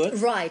 Like a foot?"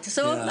 Right.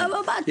 So Yeah.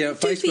 about Yeah,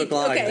 2 Facebook feet.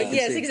 Live, they Okay. can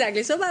Yes, see.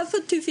 exactly. So about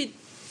 2 feet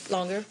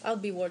longer. I'll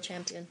be world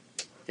champion.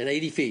 at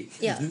 80 feet.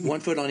 Yeah. 1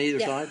 foot on either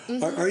Yeah. side.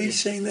 Mhm. Are you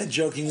saying that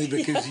jokingly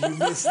because you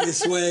miss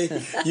this way,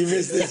 you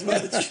miss this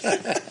much?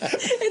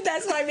 And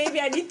that's why maybe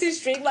I need to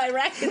shrink my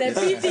racket at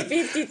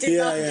 50-50 to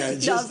not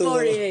just a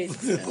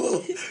 48.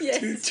 little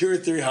Yes. two or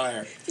three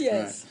higher.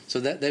 Yes. So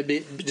that'd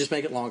be just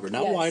make it longer,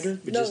 not Yes. wider,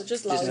 but No, just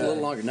just a longer. little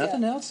longer.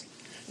 Nothing Yeah. else.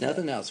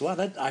 Nothing else. Wow,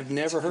 that I've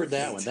never heard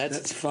that one.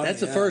 That's funny,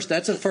 That's the yeah. first.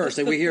 That's a first.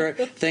 That we hear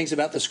things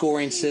about the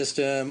scoring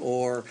system,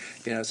 or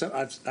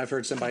I've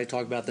heard somebody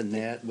talk about the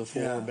net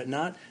before, Yeah. but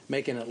not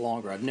making it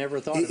longer. I've never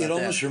thought about It that.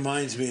 almost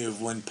reminds me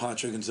of when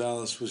Pancho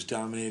Gonzalez was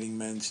dominating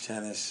men's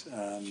tennis,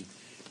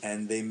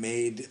 and they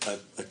made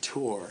a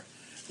tour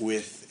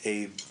with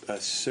a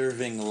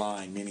serving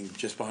line, meaning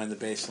just behind the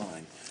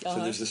baseline. So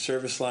there's the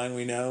service line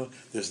we know,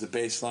 there's the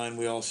baseline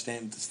we all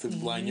stand, it's the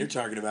line you're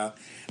talking about,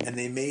 and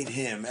they made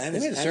him and They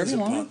his, made a and his serving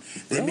line? opponent.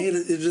 They Really? made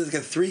it was like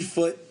a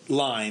 3-foot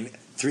line,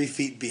 3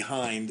 feet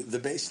behind the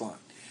baseline,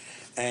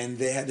 and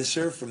they had to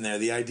serve from there.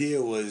 The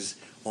idea was,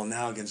 well,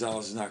 now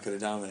Gonzalez is not going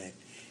to dominate.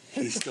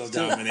 He still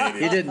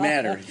dominated. It didn't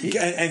matter.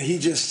 And he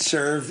just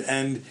served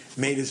and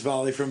made his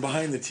volley from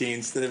behind the tee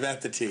instead of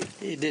at the tee.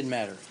 It didn't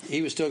matter.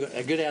 He was still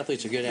a good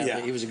athlete's a good athlete.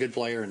 Yeah. He was a good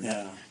player, and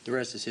Yeah. the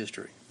rest is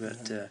history.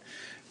 But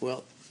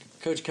well,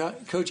 Coach K,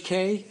 Coach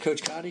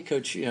Cotty,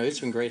 Coach, it's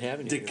been great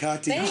having you.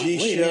 Ducati Thank G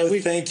Wait, Show,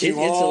 man, thank you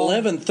It's all.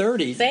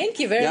 11:30. Thank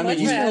you very I mean, much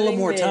you for spent a little having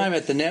more me. time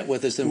at the net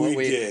with us than what We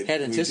we did.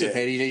 had We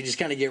anticipated. did. You just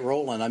kind of get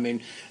rolling. I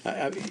mean,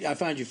 I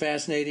find you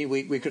fascinating.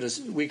 We could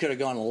have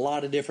gone a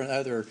lot of different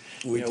other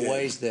We did.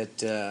 ways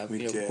that We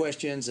did.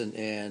 questions,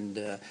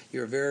 and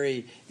you're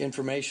very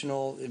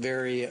informational,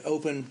 very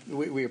open.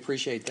 We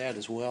appreciate that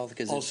as well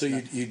because Also,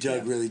 it's, you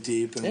dug really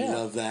deep, and we Yeah.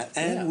 love that.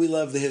 And Yeah. we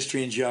love the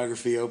history and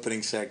geography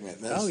opening segment.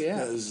 Oh, yeah.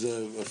 That was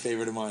a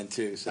favorite of mine,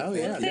 too. So Oh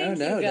yeah, Thank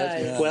no. you,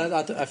 guys. That's, well,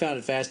 I found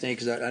it fascinating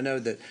because I know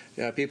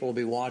that people will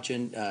be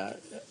watching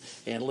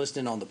and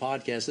listening on the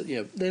podcast. That,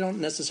 they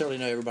don't necessarily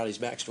know everybody's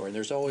backstory. And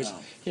there's always,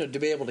 No. to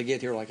be able to get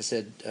here, like I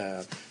said,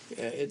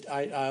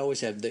 I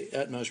always have the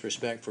utmost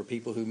respect for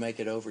people who make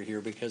it over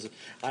here because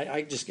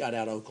I just got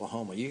out of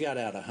Oklahoma. You got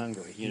out of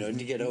Hungary, and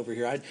to get over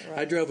here,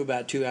 I drove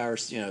about 2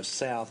 hours,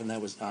 south, and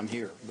I'm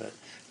here.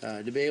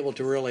 But to be able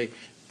to really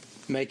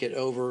make it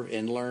over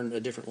and learn a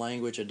different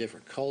language, a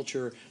different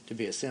culture, to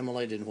be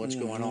assimilated in what's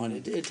going on.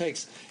 It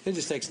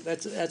just takes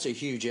that's a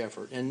huge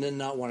effort, and then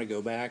not want to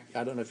go back.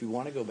 I don't know if you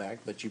want to go back,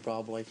 but you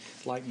probably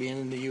like being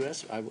in the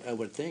U.S. I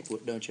would think,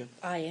 don't you?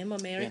 I am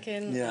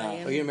American. Yeah. I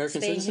am Are you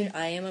American staying citizen? Here.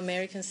 I am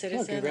American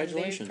citizen.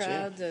 congratulations, I'm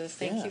very proud.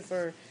 Thank Yeah.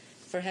 you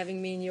for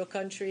having me in your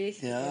country.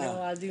 Yeah.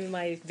 I'll do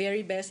my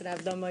very best, and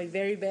I've done my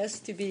very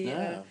best to be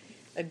Yeah.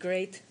 a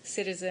great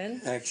citizen.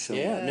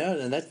 Excellent. Yeah, no,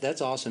 and that's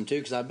awesome too.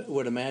 Because I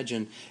would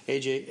imagine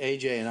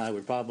AJ and I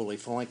would probably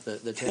flunk the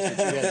test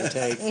that you had to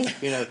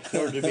take, in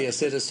order to be a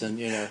citizen.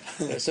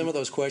 Some of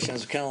those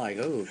questions are kind of like,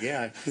 oh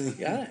yeah,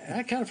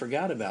 I kind of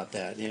forgot about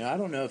that. I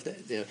don't know if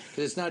that because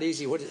it's not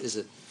easy. What is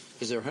it?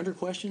 Is there 100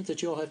 questions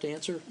that you all have to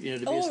answer? To be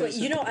a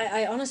citizen?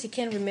 I honestly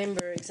can't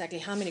remember exactly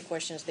how many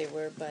questions there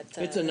were, but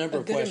It's a number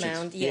of good questions.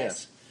 amount.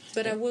 Yes.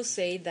 But I will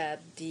say that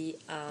the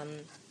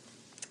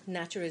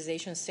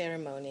naturalization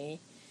ceremony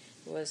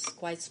was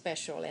quite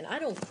special, and I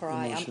don't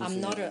cry.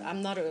 Emotions,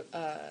 I'm not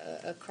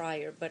a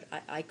crier, but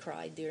I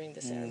cried during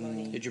the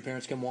ceremony. Did your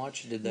parents come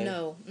watch? Did they?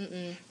 No,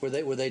 mm-mm.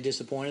 Were they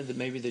disappointed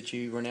that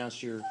you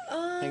renounced your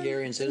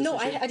Hungarian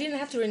citizenship? No, I didn't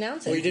have to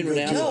renounce it. Oh, you didn't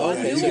renounce No, it?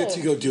 Okay. dual. You get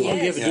to go dual. Oh,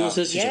 you have a Yes. dual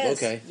citizenship. Yes.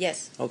 Okay.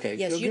 Yes. Okay.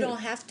 Yes, Oh, you good. don't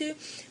have to,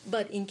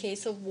 but in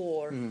case of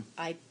war,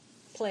 I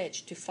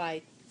pledge to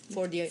fight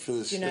for the For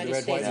the United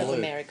red, white, States and of blue.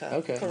 America.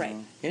 Okay. Correct.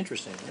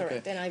 Interesting. Correct.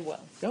 Okay. And I will.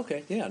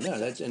 Okay, yeah, no,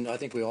 and I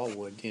think we all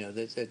would.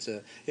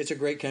 It's a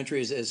great country,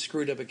 as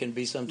screwed up it can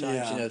be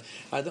sometimes. Yeah.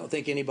 I don't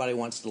think anybody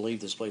wants to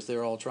leave this place.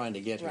 They're all trying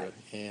to get Right.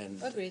 here,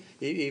 and Agreed.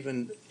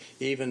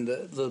 Even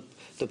the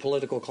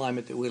political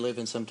climate that we live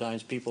in,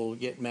 sometimes people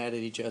get mad at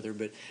each other.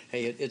 But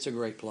hey, it's a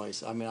great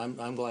place. I mean,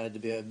 I'm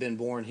glad to have been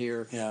born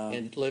here Yeah.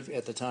 and live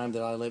at the time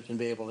that I lived and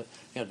be able to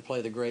to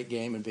play the great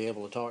game and be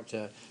able to talk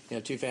to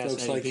two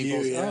fascinating like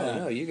people. you, yeah. Oh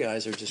no, you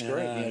guys are just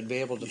great. Yeah. To be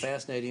able to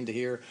fascinating to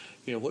hear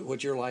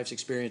what your life's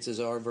experiences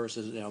are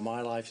versus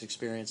my life's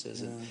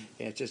experiences, and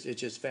it's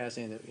just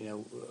fascinating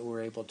that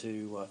we're able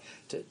to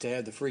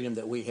have the freedom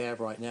that we have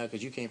right now,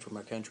 because you came from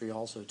a country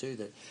also too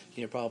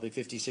that probably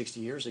 50, 60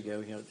 years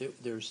ago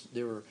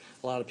there were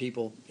a lot of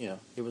people,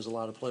 it was a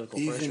lot of political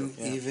pressure.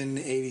 Even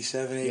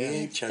 87,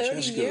 88, 30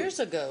 Ceausescu. years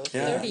ago.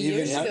 Yeah, 30 even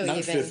years not- ago, not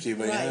even. 50,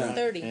 but right, yeah.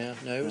 30. Yeah,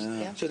 no, it was,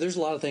 Yeah. so there's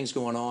a lot of things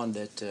going on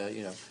that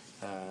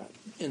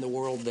in the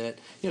world that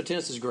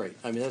tennis is great.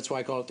 I mean, that's why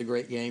I call it the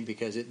great game,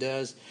 because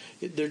there's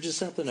just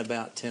something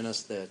about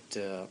tennis that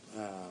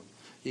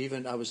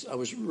even I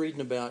was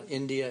reading about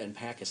India and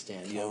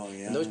Pakistan. Oh,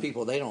 yeah. And those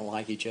people, they don't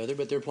like each other,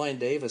 but they're playing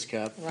Davis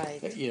Cup.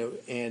 Right.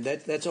 And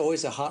that's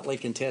always a hotly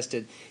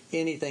contested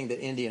anything that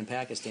India and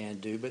Pakistan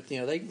do. But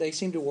they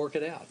seem to work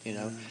it out.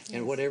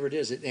 And whatever it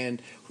is,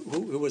 and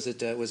who was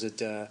it? Was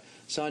it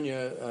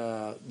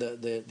Sonia,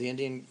 the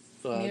Indian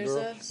girl.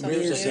 Mirza? Sami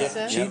Mirza.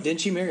 Mirza? She, Yeah.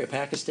 didn't she marry a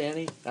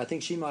Pakistani? I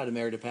think she might have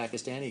married a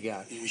Pakistani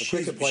guy. A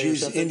cricket player or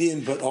She's something.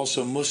 Indian but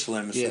also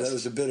Muslim, so Yes. that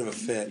was a bit of a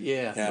fit.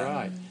 Yeah,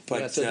 right.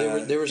 But Yeah,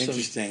 so there were some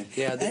interesting.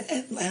 Yeah,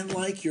 and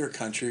like your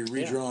country,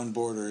 redrawn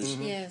borders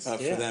Yes. for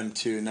Yeah. them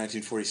too,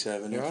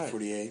 1947, You're right.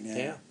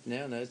 1948.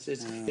 No,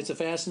 it's a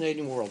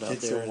fascinating world out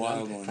It's there. a and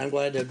wild I'm, one. I'm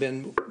glad to have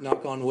been,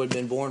 knock on wood,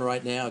 been born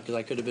right now, because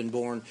I could have been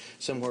born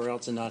somewhere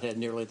else and not had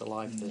nearly the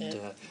life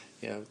that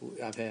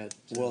I've had.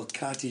 So. Well,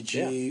 Kati G,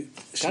 Yeah.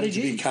 soon Kati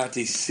to be G.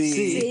 Kati C.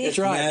 C. That's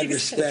right. Mad That's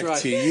respect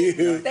right. to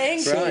you.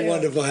 Thank So you.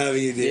 wonderful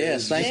having you, dear.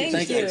 Yes,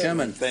 thank you for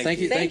coming. Thank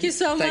you. Thank you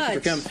so Thank you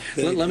for much.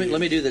 coming.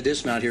 Let me do the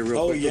dismount here real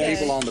Oh, quick yes.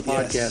 for people on the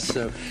Yes. podcast.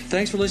 So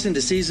thanks for listening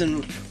to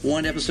season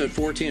 1, episode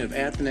 14 of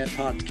At the Net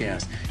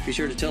Podcast. Be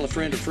sure to tell a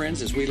friend or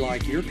friends, as we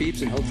like your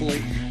peeps, and hopefully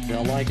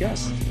they'll like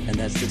us. And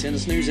that's the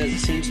tennis news as it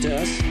seems to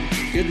us.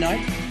 Good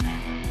night.